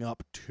leading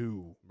up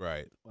to,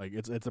 Right. like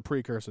it's a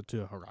precursor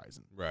to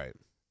Horizon. Right.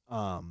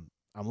 I'm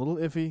a little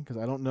iffy because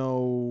I don't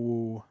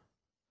know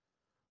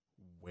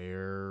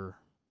where.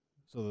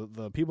 So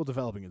the people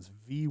developing is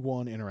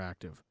V1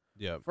 Interactive.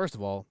 Yeah. First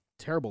of all,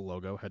 terrible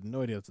logo. Had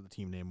no idea that's what the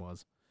team name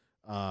was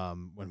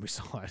when we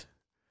saw it.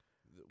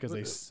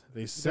 Because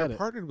they said they're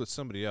partnered with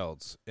somebody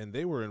else, and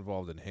they were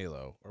involved in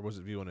Halo, or was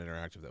it V1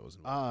 Interactive that was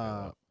involved in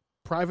Halo?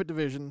 Private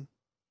Division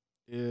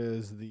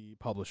is the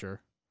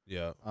publisher.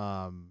 Yeah.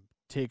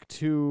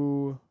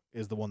 Take-Two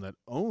is the one that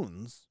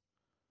owns,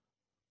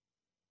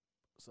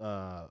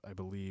 I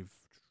believe,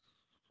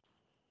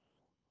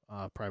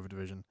 Private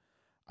Division.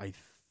 I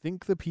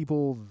think the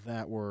people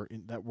that are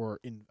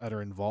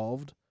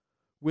involved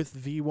with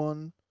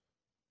V1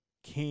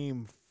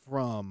 came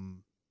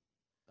from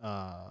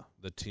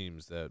the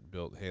teams that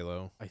built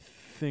Halo. I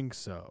think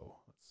so.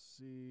 Let's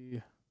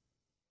see.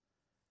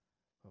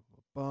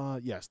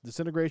 Yes,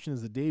 Disintegration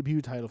is the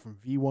debut title from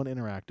V1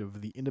 Interactive,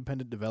 the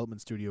independent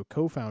development studio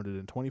co-founded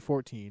in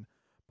 2014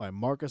 by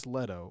Marcus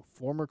Leto,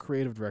 former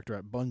creative director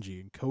at Bungie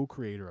and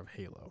co-creator of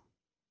Halo.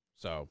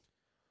 So,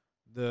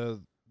 the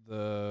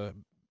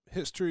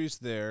history's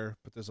there,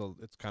 but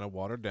it's kind of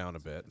watered down a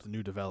bit. It's a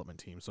new development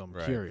team, so I'm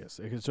Right. curious.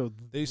 So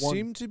They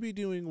seem to be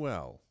doing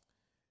well,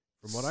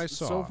 from what I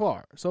saw. So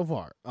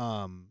far.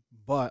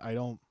 But I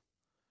don't.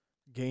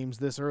 Games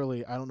this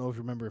early. I don't know if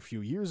you remember a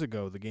few years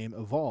ago the game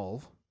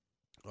Evolve.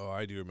 Oh,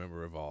 I do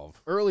remember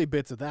Evolve. Early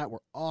bits of that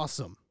were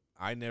awesome.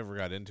 I never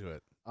got into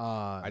it.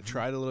 I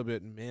tried a little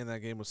bit, and man,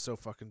 that game was so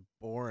fucking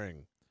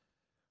boring.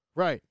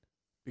 Right,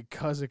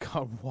 because it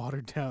got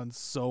watered down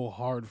so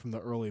hard from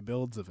the early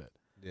builds of it.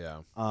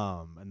 Yeah.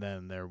 And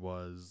then there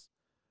was,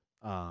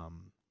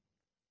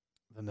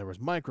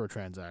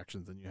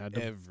 microtransactions, and you had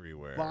to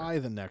everywhere buy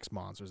the next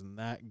monsters, and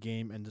that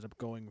game ended up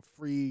going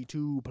free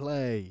to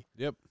play.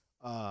 Yep.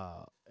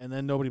 And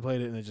then nobody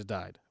played it, and it just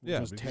died. Which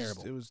was because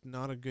terrible. It was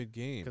not a good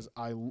game. Because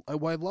I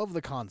love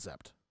the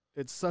concept.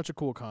 It's such a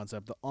cool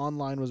concept. The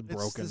online was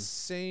broken. It's the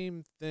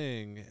same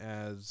thing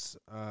as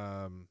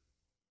the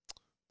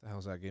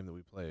hell's that game that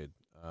we played?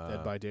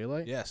 Dead by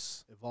Daylight.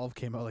 Yes. Evolve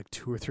came out like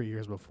 2 or 3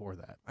 years before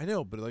that. I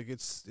know, but like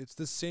it's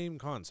the same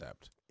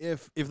concept.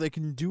 If they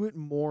can do it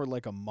more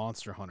like a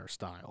Monster Hunter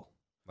style,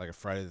 like a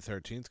Friday the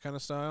 13th kind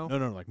of style.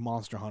 No, like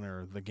Monster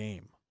Hunter the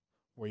game,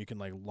 where you can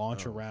like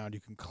launch around,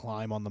 you can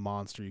climb on the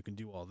monster, you can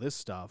do all this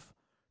stuff,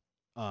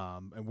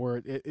 and where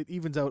it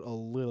evens out a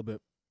little bit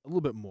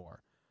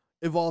more.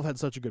 Evolve had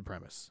such a good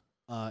premise.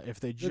 If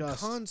they the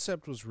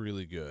concept was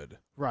really good,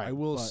 right? I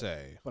will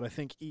say, but I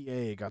think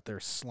EA got their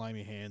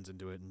slimy hands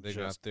into it and they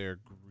got their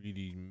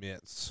greedy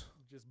mitts,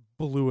 just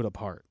blew it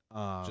apart.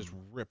 Just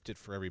ripped it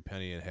for every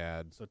penny it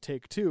had. So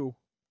Take-Two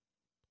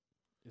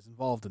is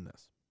involved in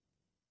this.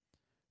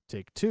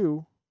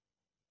 Take-Two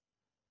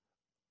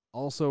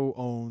also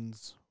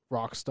owns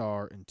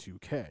Rockstar and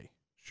 2K.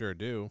 Sure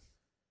do.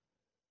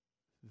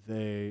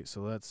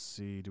 So let's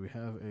see. Do we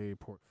have a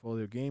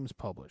portfolio games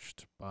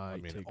published by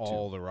Take-Two?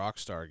 All the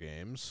Rockstar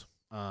games.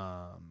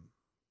 Let's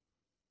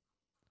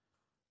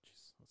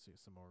see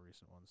some more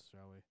recent ones,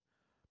 shall we?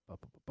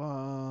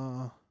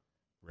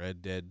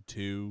 Red Dead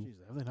 2.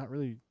 Jeez, have they not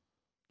really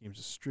games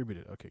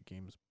distributed? Okay,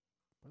 games.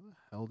 Where the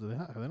hell do they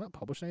have they not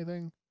published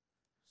anything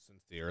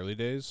Since the early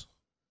days?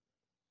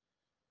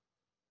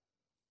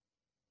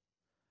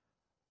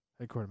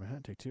 Headquartered in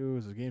Manhattan, Take-Two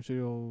is a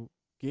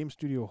game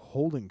studio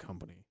holding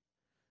company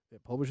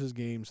that publishes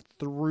games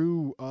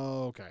through.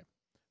 Oh, okay.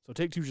 So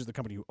Take-Two is just the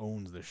company who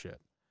owns this shit.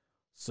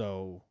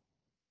 So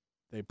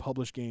they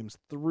publish games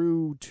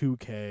through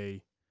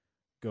 2K,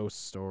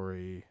 Ghost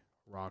Story,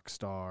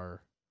 Rockstar,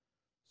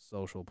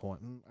 Social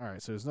Point. All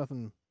right, so there's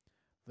nothing.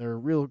 They're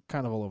real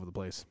kind of all over the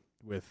place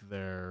with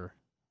the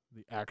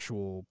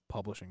actual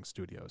publishing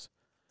studios.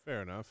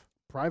 Fair enough.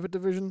 Private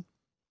Division,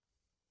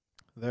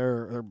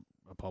 they're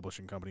a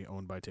publishing company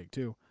owned by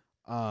Take-Two.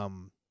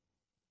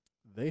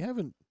 They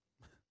haven't,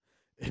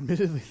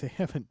 admittedly, they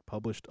haven't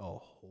published a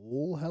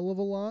whole hell of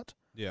a lot.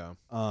 Yeah.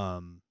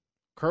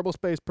 Kerbal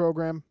Space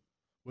Program,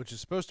 which is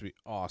supposed to be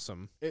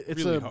awesome.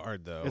 It's really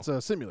hard though. It's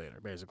a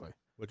simulator basically,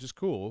 which is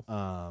cool.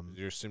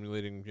 You're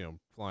simulating,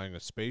 flying a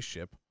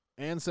spaceship.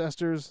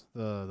 Ancestors,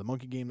 the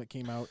monkey game that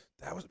came out.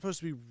 That was supposed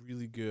to be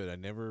really good.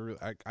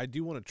 I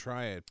do want to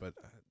try it, but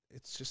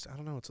it's just, I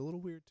don't know, it's a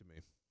little weird to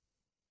me.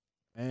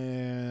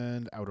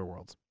 And Outer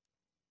Worlds,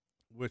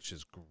 which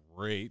is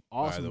great,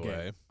 awesome by the game.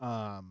 way.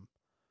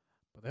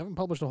 But but they haven't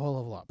published a whole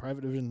hell of a lot.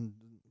 Private Division.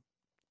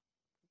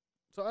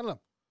 So I don't know.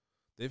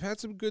 They've had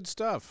some good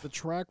stuff. The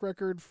track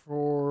record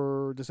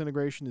for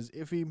Disintegration is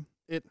iffy.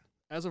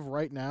 As of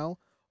right now,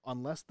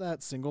 unless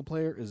that single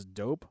player is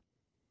dope,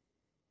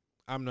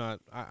 I'm not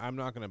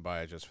going to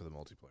buy it just for the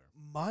multiplayer.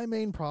 my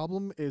main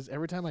problem is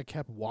every time I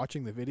kept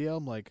watching the video,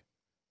 I'm like,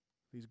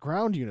 these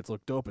ground units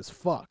look dope as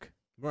fuck.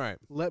 Right.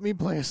 Let me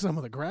play some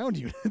of the ground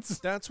units.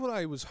 That's what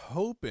I was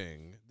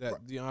hoping,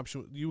 that the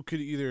option, you could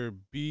either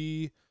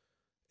be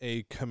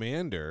a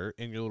commander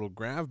in your little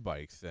grav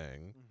bike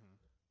thing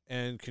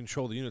and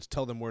control the units,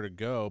 tell them where to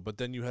go, but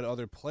then you had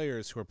other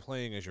players who are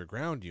playing as your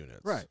ground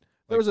units. Right.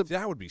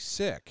 That would be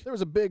sick. There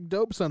was a big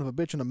dope son of a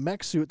bitch in a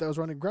mech suit that was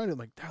running ground unit.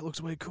 Like, that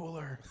looks way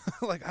cooler.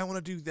 Like, I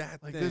want to do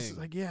that Like thing. this,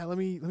 like, yeah, let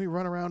me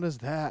run around as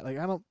that. Like,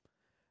 I don't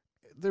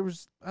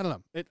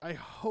know. I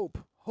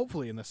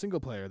hopefully in the single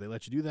player they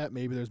let you do that.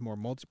 Maybe there's more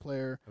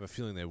multiplayer. I have a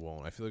feeling they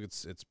won't. I feel like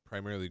it's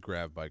primarily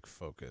grav bike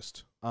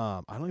focused.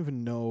 I don't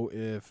even know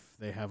if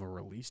they have a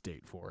release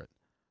date for it.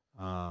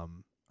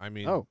 I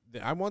mean,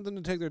 I want them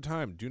to take their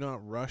time. Do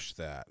not rush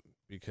that,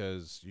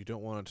 because you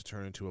don't want it to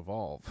turn into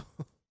Evolve.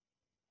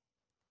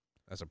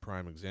 As a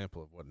prime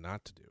example of what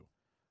not to do.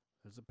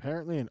 There's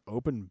apparently an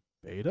open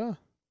beta.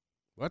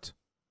 What?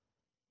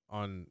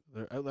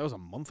 That was a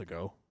month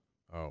ago.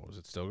 Oh, is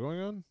it still going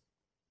on?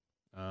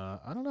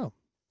 I don't know.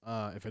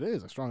 If it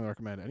is, I strongly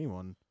recommend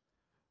anyone.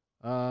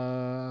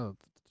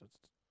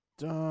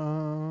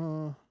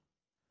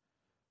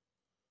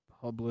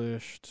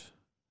 Published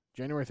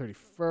January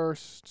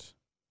 31st.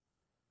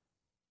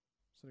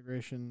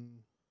 Disintegration.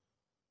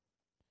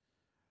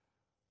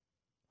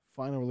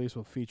 Final release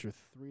will feature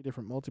 3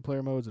 different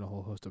multiplayer modes and a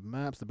whole host of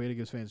maps. The beta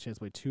gives fans a chance to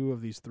play two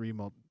of these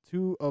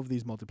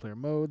multiplayer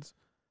modes.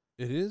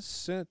 It is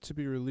set to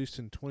be released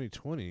in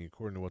 2020,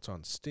 according to what's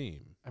on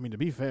Steam. I mean, to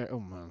be fair,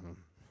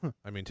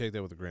 I mean, take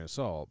that with a grain of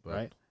salt, but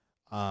right.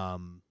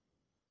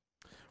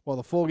 Well,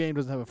 the full game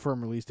doesn't have a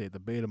firm release date. The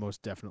beta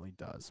most definitely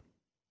does.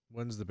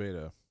 When's the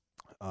beta?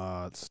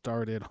 It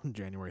started on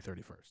January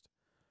 31st.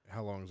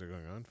 How long is it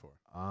going on for?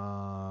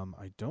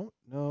 I don't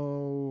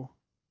know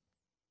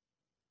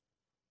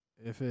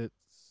if it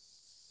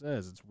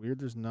says. It's weird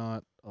there's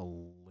not a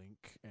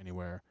link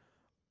anywhere.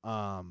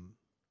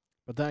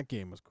 But that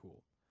game was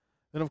cool.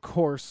 Then, of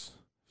course,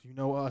 if you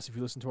know us, if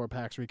you listened to our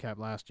PAX recap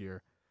last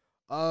year,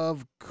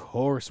 of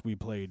course we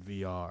played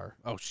VR.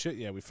 Oh, shit,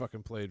 yeah, we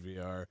fucking played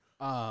VR.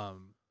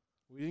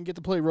 We didn't get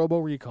to play Robo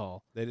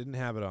Recall. They didn't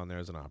have it on there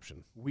as an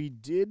option. We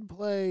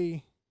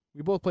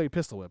both played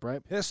Pistol Whip,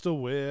 right?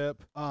 Pistol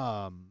Whip.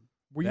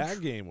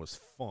 That game was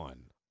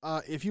fun.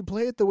 If you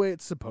play it the way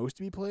it's supposed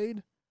to be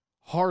played,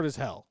 hard as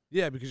hell.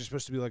 Yeah, because you're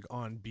supposed to be like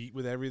on beat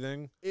with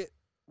everything.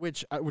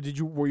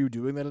 Were you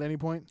doing that at any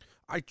point?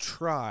 I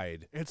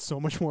tried. It's so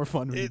much more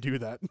fun when you do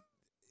that.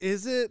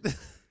 Is it?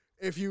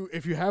 If you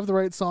have the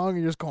right song and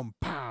you're just going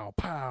pow,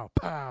 pow,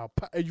 pow,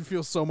 pow, and you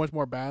feel so much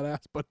more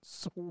badass, but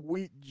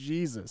sweet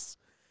Jesus,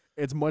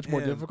 it's much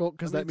more difficult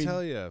because that means.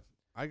 Let me tell you,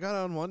 I got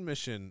on one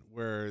mission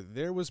where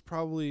there was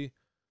probably,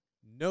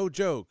 no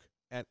joke,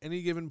 at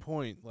any given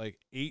point, like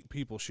 8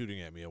 people shooting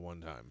at me at one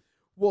time.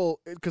 Well,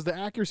 because the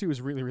accuracy was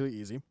really, really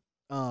easy.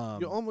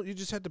 You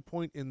just had to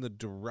point in the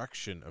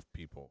direction of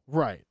people.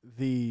 Right.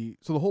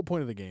 So the whole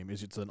point of the game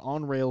is it's an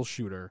on-rail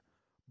shooter,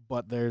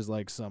 but there's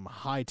like some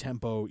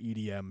high-tempo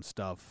EDM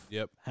stuff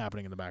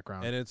happening in the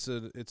background. And it's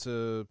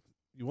a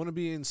you want to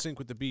be in sync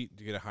with the beat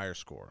to get a higher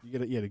score. You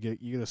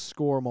get a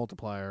score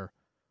multiplier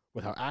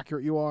with how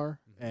accurate you are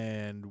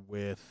and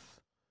with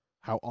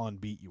how on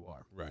beat you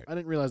are. Right. I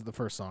didn't realize the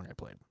first song I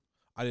played.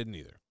 I didn't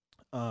either.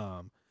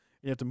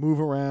 You have to move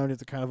around. You have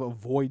to kind of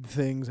avoid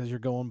things as you're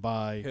going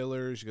by.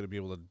 Pillars. You got to be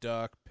able to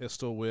duck,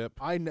 pistol whip.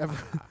 I never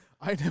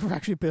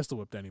actually pistol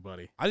whipped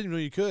anybody. I didn't know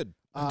you could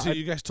until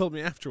you guys told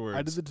me afterwards.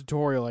 I did the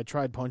tutorial. I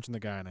tried punching the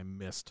guy and I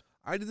missed.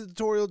 I did the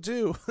tutorial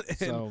too. And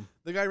so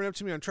the guy ran up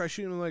to me and I tried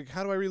shooting him. I'm like,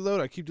 how do I reload?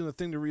 I keep doing the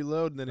thing to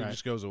reload, and then he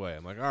just goes away.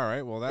 I'm like, all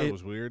right, well, that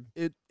was weird.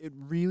 It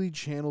really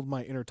channeled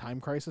my inner Time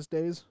Crisis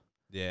days.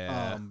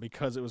 Yeah.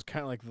 Because it was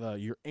kind of like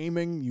you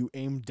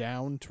aim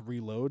down to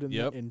reload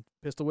in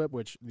Pistol Whip,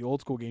 which the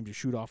old school games you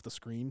shoot off the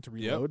screen to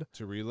reload.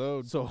 To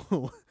reload.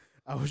 So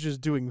I was just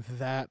doing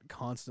that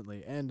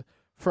constantly. And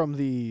from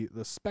the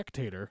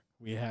spectator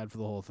we had for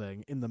the whole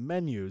thing, in the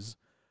menus,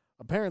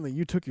 apparently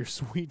you took your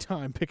sweet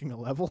time picking a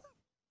level.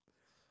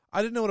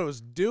 I didn't know what I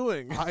was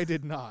doing. I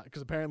did not,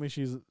 because apparently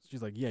she's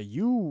like, yeah,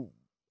 you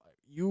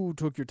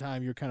took your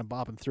time. You're kind of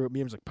bopping through it. Me,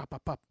 I was like, pop,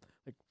 pop, pop,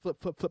 like flip,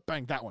 flip, flip,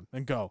 bang, that one,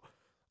 and go.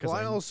 Well,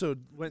 I also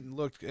went and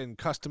looked and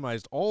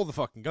customized all the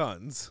fucking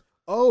guns.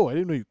 Oh, I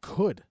didn't know you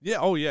could. Yeah,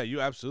 oh yeah, you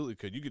absolutely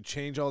could. You could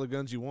change all the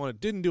guns you wanted.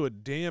 Didn't do a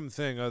damn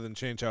thing other than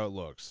change how it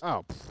looks.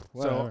 Oh,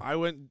 so I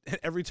went,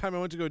 every time I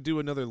went to go do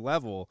another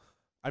level,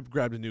 I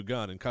grabbed a new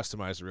gun and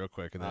customized it real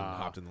quick and then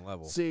hopped in the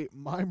level. See,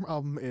 my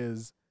problem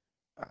is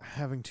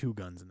having 2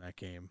 guns in that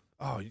game.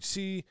 Oh, you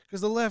see, because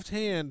the left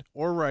hand,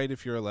 or right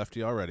if you're a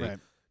lefty already,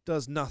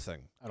 does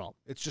nothing at all.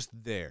 It's just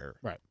there.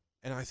 Right.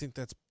 And I think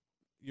that's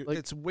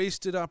it's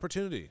wasted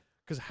opportunity.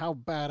 Because how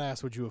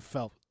badass would you have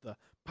felt the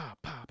pa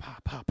pa pa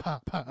pa pa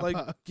pa? Like,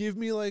 pa. give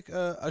me like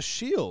a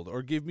shield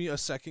or give me a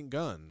second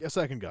gun. A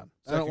second gun.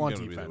 I Second don't want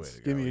gun would be the defense. way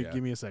to Give go, me yeah.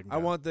 give me a second I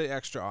gun. want the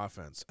extra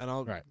offense, and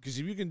I'll Right. because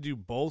if you can do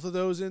both of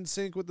those in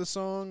sync with the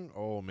song,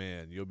 oh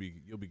man, you'll be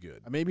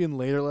good. Maybe in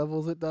later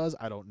levels it does.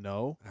 I don't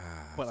know. I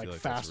but, feel like,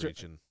 that's faster-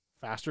 reaching.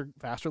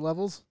 Faster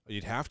levels.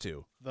 You'd have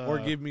to, The, or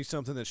give me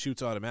something that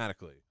shoots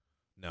automatically.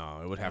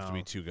 No, it would have to be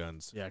No. 2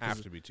 guns. Yeah,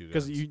 have to be 2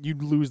 because guns. you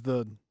lose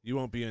the You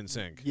won't be in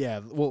sync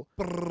well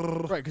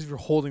right because if you're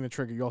holding the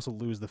trigger you also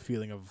lose the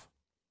feeling of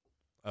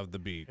of the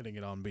beat, hitting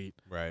it on beat.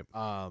 right?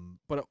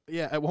 But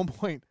yeah, at one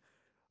point,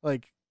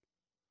 like,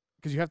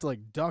 because you have to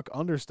like duck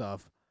under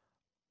stuff.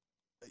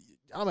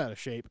 I'm out of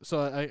shape,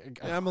 so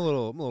Yeah, I'm a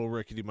little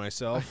rickety a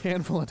myself.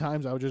 handful of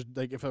times I would just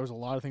like if there was a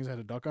lot of things I had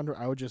to duck under,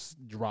 I would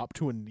just drop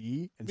to a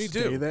knee and Me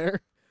stay too.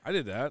 there. I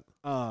did that.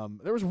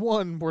 There was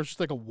one where it's just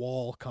like a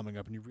wall coming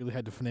up, and you really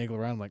had to finagle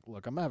around. Like,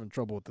 look, I'm having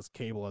trouble with this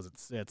cable as it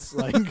sits.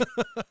 Like,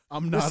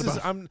 I'm not.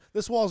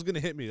 This wall's gonna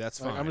hit me. That's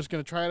Like, fine. I'm just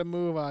gonna try to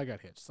move. I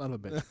got hit. Son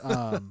of a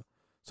bitch.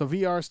 So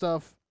VR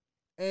stuff,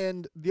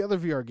 and the other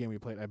VR game we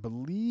played, I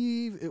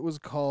believe it was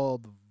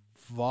called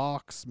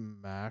Vox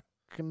Machina.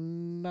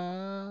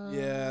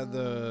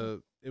 Yeah,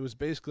 it was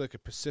basically like a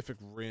Pacific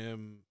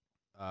Rim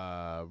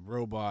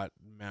robot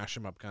mash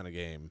 'em up kind of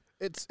game.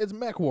 It's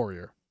Mech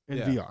Warrior in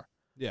Yeah. VR.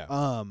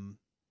 Yeah.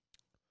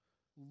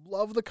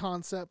 Love the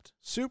concept.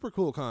 Super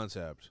cool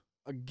concept.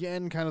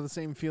 Again, kind of the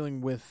same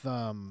feeling with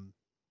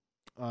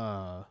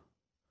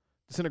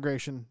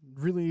Disintegration.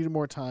 Really needed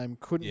more time.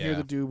 Couldn't hear Yeah.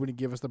 the dude when he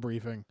gave us the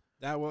briefing.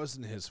 That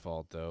wasn't his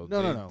fault though.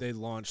 No. They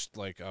launched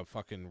like a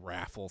fucking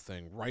raffle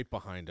thing right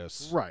behind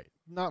us. Right.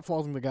 Not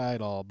faulting the guy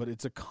at all, but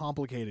it's a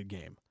complicated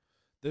game.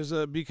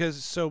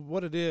 So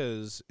what it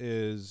is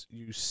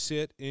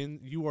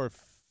you are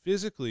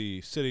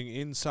physically sitting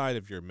inside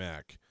of your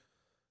mech,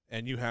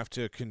 and you have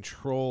to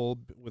control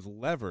with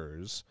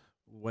levers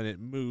when it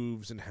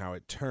moves and how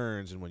it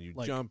turns and when you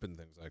Like jump and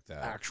things like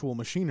that. Actual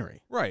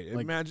machinery. Right.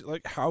 like- Imagine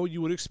like how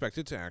you would expect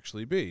it to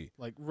actually be.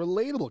 Like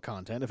relatable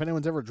content. If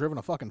anyone's ever driven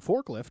a fucking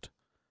forklift,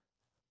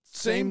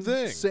 Same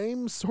thing.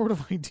 Same sort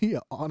of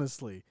idea,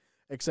 honestly.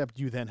 Except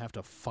you then have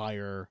to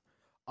fire.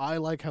 I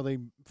like how they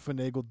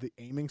finagled the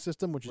aiming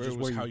system, which is Where just it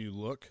was where how you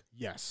look.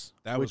 yes,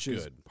 That which was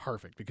is good.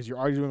 perfect because you're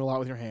already doing a lot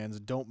with your hands.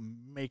 Don't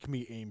make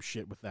me aim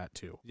shit with that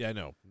too. Yeah,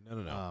 no.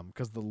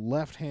 Because the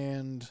left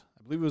hand,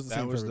 I believe it was the That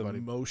same was for everybody.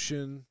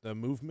 the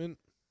movement.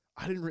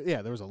 I didn't.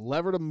 Yeah, there was a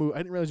lever to move. I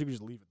didn't realize you could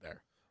just leave it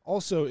there.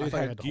 Also, I it thought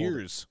I had had to hold it.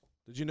 gears.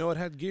 Did you know it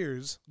had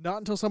gears? Not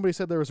until somebody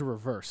said there was a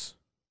reverse.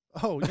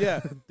 Oh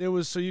yeah, there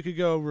was. So you could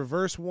go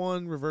reverse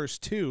 1, reverse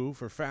 2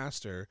 for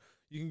faster.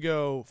 You can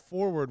go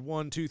forward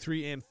 1, 2,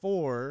 3, and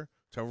 4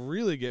 to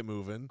really get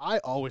moving. I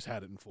always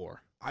had it in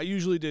 4. I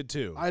usually did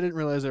too. I didn't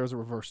realize there was a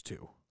reverse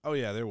 2. Oh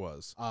yeah, there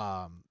was.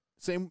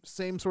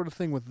 Same sort of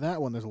thing with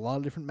that one. There's a lot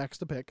of different mechs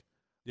to pick.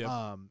 Yep.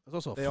 There's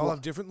also They all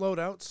have different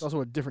loadouts. there's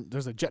also a different.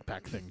 There's a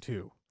jetpack thing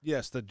too.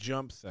 Yes, the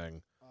jump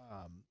thing.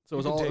 So it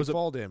was You can all take it was,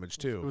 fall damage it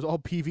too. was all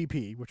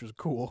PvP, which was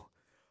cool.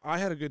 I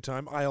had a good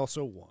time. I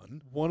also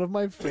won One of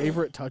my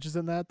favorite touches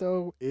in that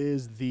though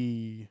is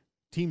the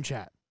team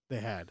chat they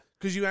had.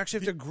 because you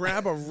actually have to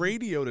grab a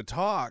radio to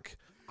talk.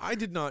 I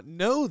did not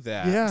know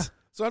that. Yeah.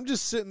 So I'm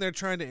just sitting there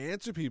trying to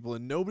answer people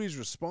and nobody's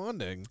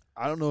responding.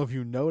 I don't know if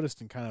you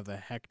noticed in kind of the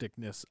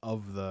hecticness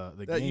of the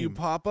That game. you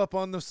pop up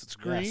on the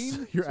screen. Yes,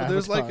 your So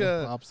there's like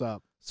avatar a pops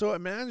up. So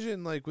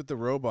imagine like with the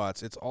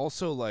robots, it's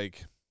also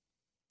like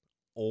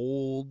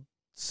old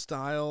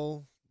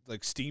style,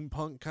 like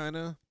steampunk kind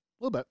of. A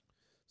little bit.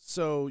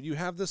 So you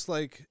have this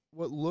like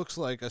what looks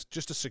like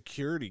just a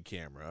security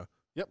camera,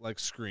 Yep. like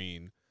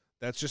screen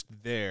that's just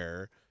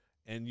there,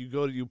 and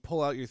you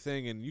pull out your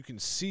thing and you can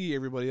see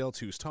everybody else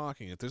who's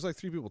talking. If there's like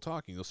 3 people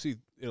talking,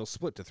 it'll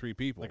split to 3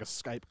 people. Like a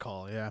Skype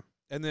call, yeah.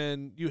 And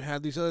then you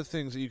had these other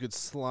things that you could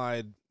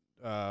slide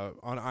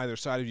on either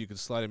side of you. You could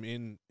slide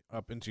them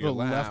up into your The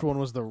lap. left one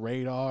was the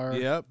radar.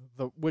 Yep.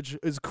 Which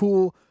is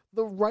cool.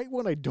 The right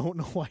one, I don't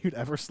know why you'd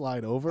ever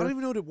slide over. I don't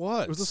even know what it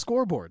was. It was a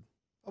scoreboard.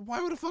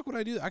 Why would the fuck would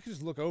I do that? I could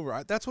just look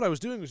over. That's what I was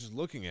doing, was just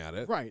looking at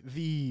it. Right.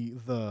 The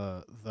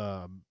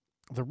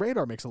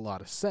radar makes a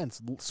lot of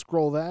sense.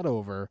 Scroll that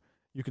over.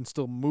 You can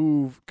still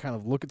move, kind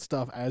of look at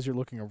stuff as you're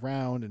looking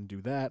around and do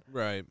that.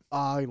 Right.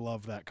 I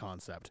love that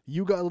concept.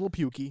 You got a little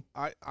pukey.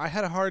 I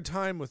had a hard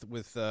time with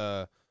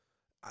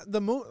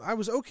I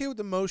was okay with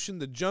the motion.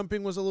 The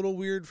jumping was a little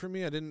weird for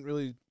me. I didn't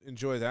really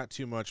enjoy that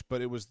too much,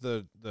 but it was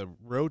the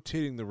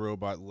rotating the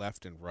robot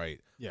left and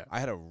right. Yeah. I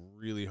had a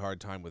really hard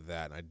time with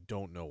that, and I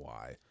don't know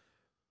why.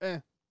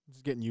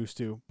 Just getting used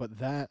to. But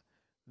that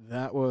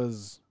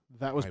was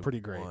I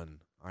pretty great. won.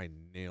 I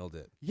nailed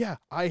it. Yeah,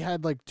 I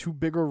had like 2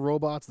 bigger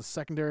robots, the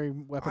secondary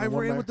weapon. I and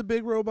one ran there. with the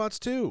big robots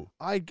too.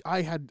 I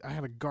had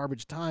a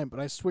garbage time, but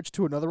I switched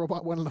to another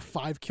robot, went on a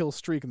 5-kill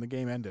streak, and the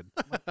game ended.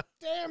 I'm like,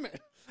 damn it!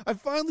 I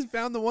finally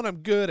found the one I'm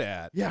good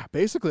at. Yeah,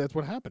 basically that's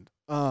what happened.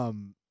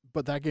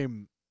 But that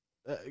game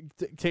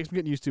takes me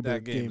getting used to. But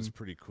That the game is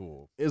pretty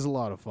cool. is a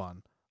lot of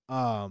fun.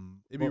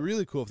 It'd be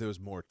really cool if there was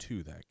more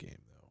to that game,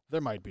 though.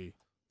 There might be.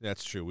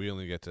 That's true. We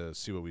only get to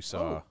see what we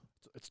saw. Oh,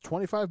 it's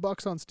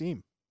 $25 on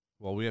Steam.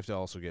 Well, we have to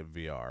also get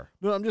VR.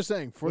 No, I'm just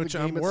saying for which the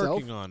game I'm itself.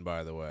 working on,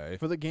 by the way.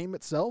 For the game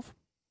itself,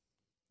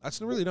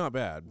 That's really not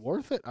bad.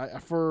 worth it.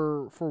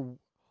 For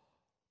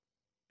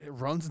it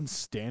runs in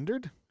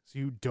standard, so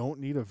you don't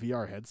need a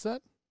VR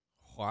headset.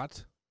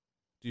 What?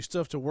 Do you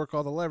still have to work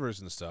all the levers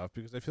and stuff?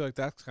 Because I feel like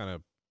that's kind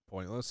of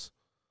pointless.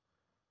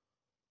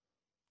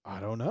 I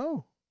don't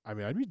know. I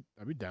mean, I'd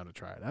be down to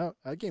try it out.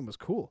 That game was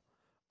cool.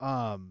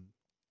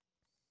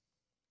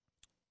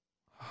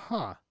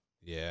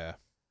 Yeah.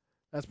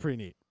 That's pretty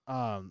neat.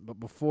 But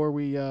before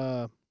we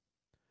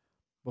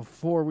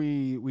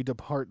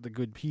depart the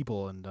good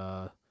people and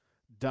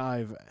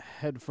dive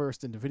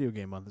headfirst into Video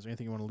Game Month, is there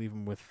anything you want to leave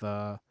them with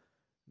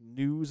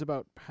news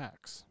about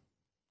PAX?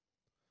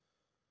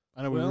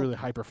 I know we really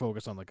hyper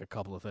focus on like a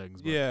couple of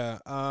things. But Yeah.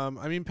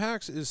 I mean,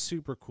 PAX is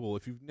super cool.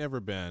 If you've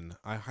never been,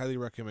 I highly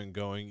recommend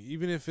going.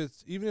 Even if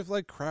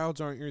like crowds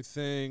aren't your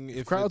thing.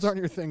 If crowds aren't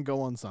your thing,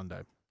 go on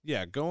Sunday.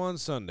 Yeah, go on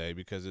Sunday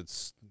because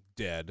it's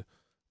dead.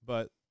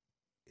 But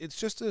it's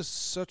just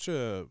such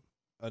an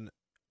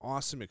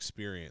awesome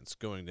experience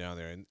going down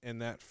there,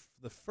 and that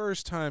the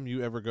first time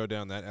you ever go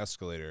down that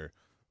escalator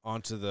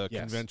onto the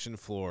convention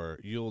floor,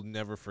 you'll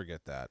never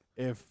forget that.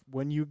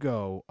 When you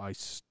go, I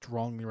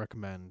strongly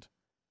recommend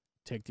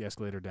take the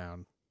escalator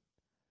down.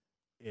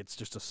 It's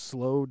just a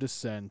slow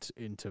descent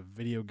into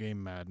video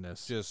game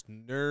madness. Just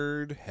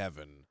nerd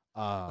heaven.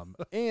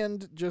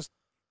 And just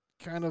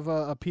kind of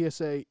a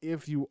PSA,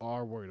 if you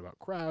are worried about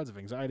crowds, if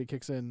anxiety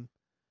kicks in,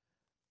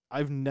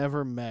 I've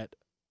never met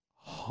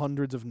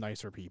hundreds of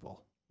nicer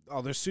people.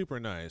 Oh, they're super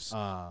nice.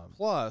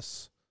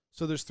 Plus,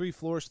 so there's 3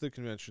 floors to the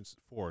convention,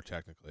 4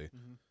 technically.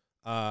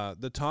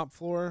 Mm-hmm. The top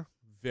floor,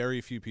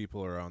 very few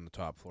people are on the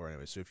top floor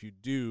anyway. So if you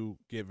do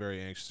get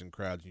very anxious in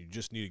crowds and you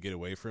just need to get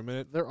away for a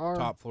minute,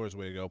 top floor is the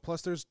way to go.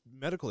 Plus, there's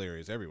medical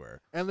areas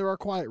everywhere. And there are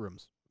quiet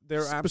rooms.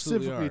 There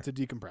absolutely specifically are. to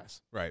decompress.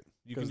 Right.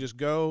 You can just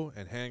go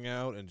and hang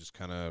out and just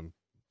kind of,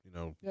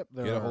 get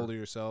a hold of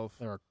yourself.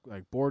 There are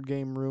like board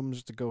game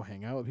rooms to go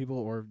hang out with people,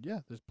 or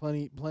there's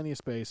plenty of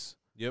space.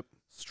 Yep.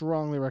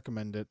 Strongly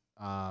recommend it.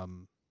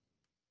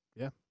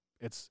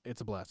 It's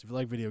a blast. If you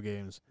like video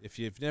games. If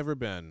you've never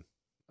been,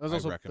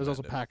 there's recommend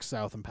also it. PAX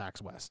South and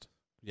PAX West.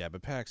 Yeah,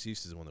 but PAX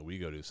East is the one that we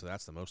go to, so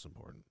that's the most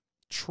important.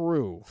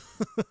 True.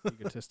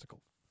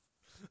 Egotistical.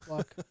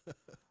 Fuck.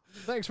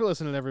 Thanks for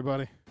listening,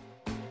 everybody.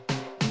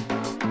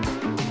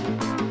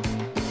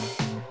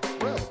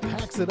 Well,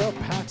 PAX it up,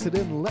 PAX it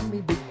in. Let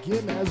me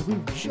begin as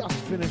we've just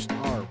finished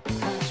our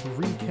PAX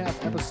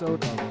recap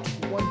episode of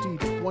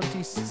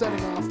 2020,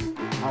 setting off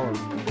our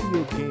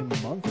video game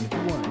month. And if you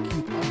want to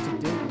keep up to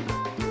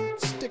date,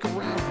 stick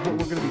around for what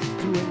we're going to be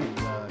doing in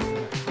the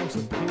House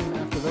of Pain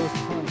after those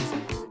puns.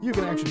 You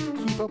can actually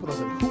keep up with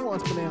us at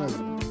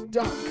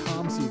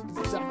whowantsbananas.com, see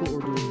exactly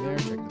what we're doing there,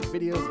 check the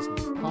videos, listen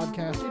to the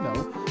podcast,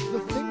 the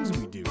things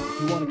we do.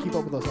 If you want to keep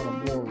up with us on a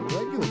more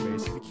regular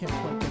basis, if you can't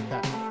quite get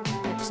that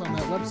fix on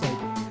that website,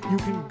 you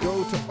can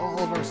go to all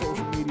of our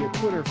social media,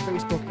 Twitter,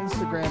 Facebook,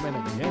 Instagram, and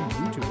again,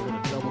 YouTube. We're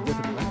going to double dip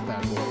into that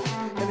bad boy.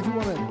 And if you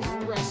want to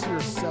dress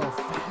yourself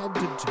head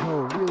to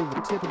toe, really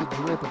the tip of the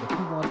drip of the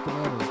Who Wants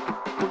Bananas,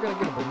 we're going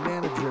to get a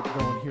banana drip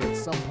going here at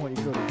some point.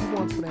 You go to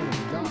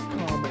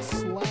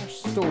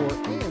whowantsbananas.com/store,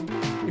 and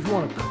if you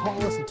want to call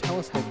us and tell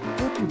us how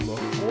good you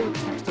look, or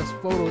text us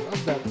photos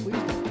of that, please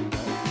don't do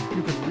that.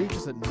 You can reach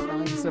us at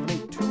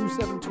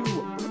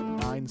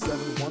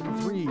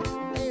 978-272-9713.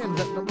 And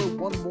that number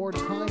one more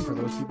time for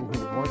those people who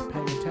weren't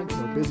paying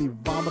attention or busy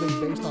vomiting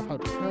based off how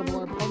terrible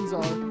our puns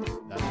are.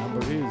 That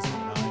number is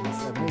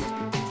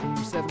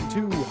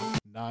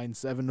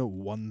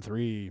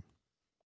 978-272-9713.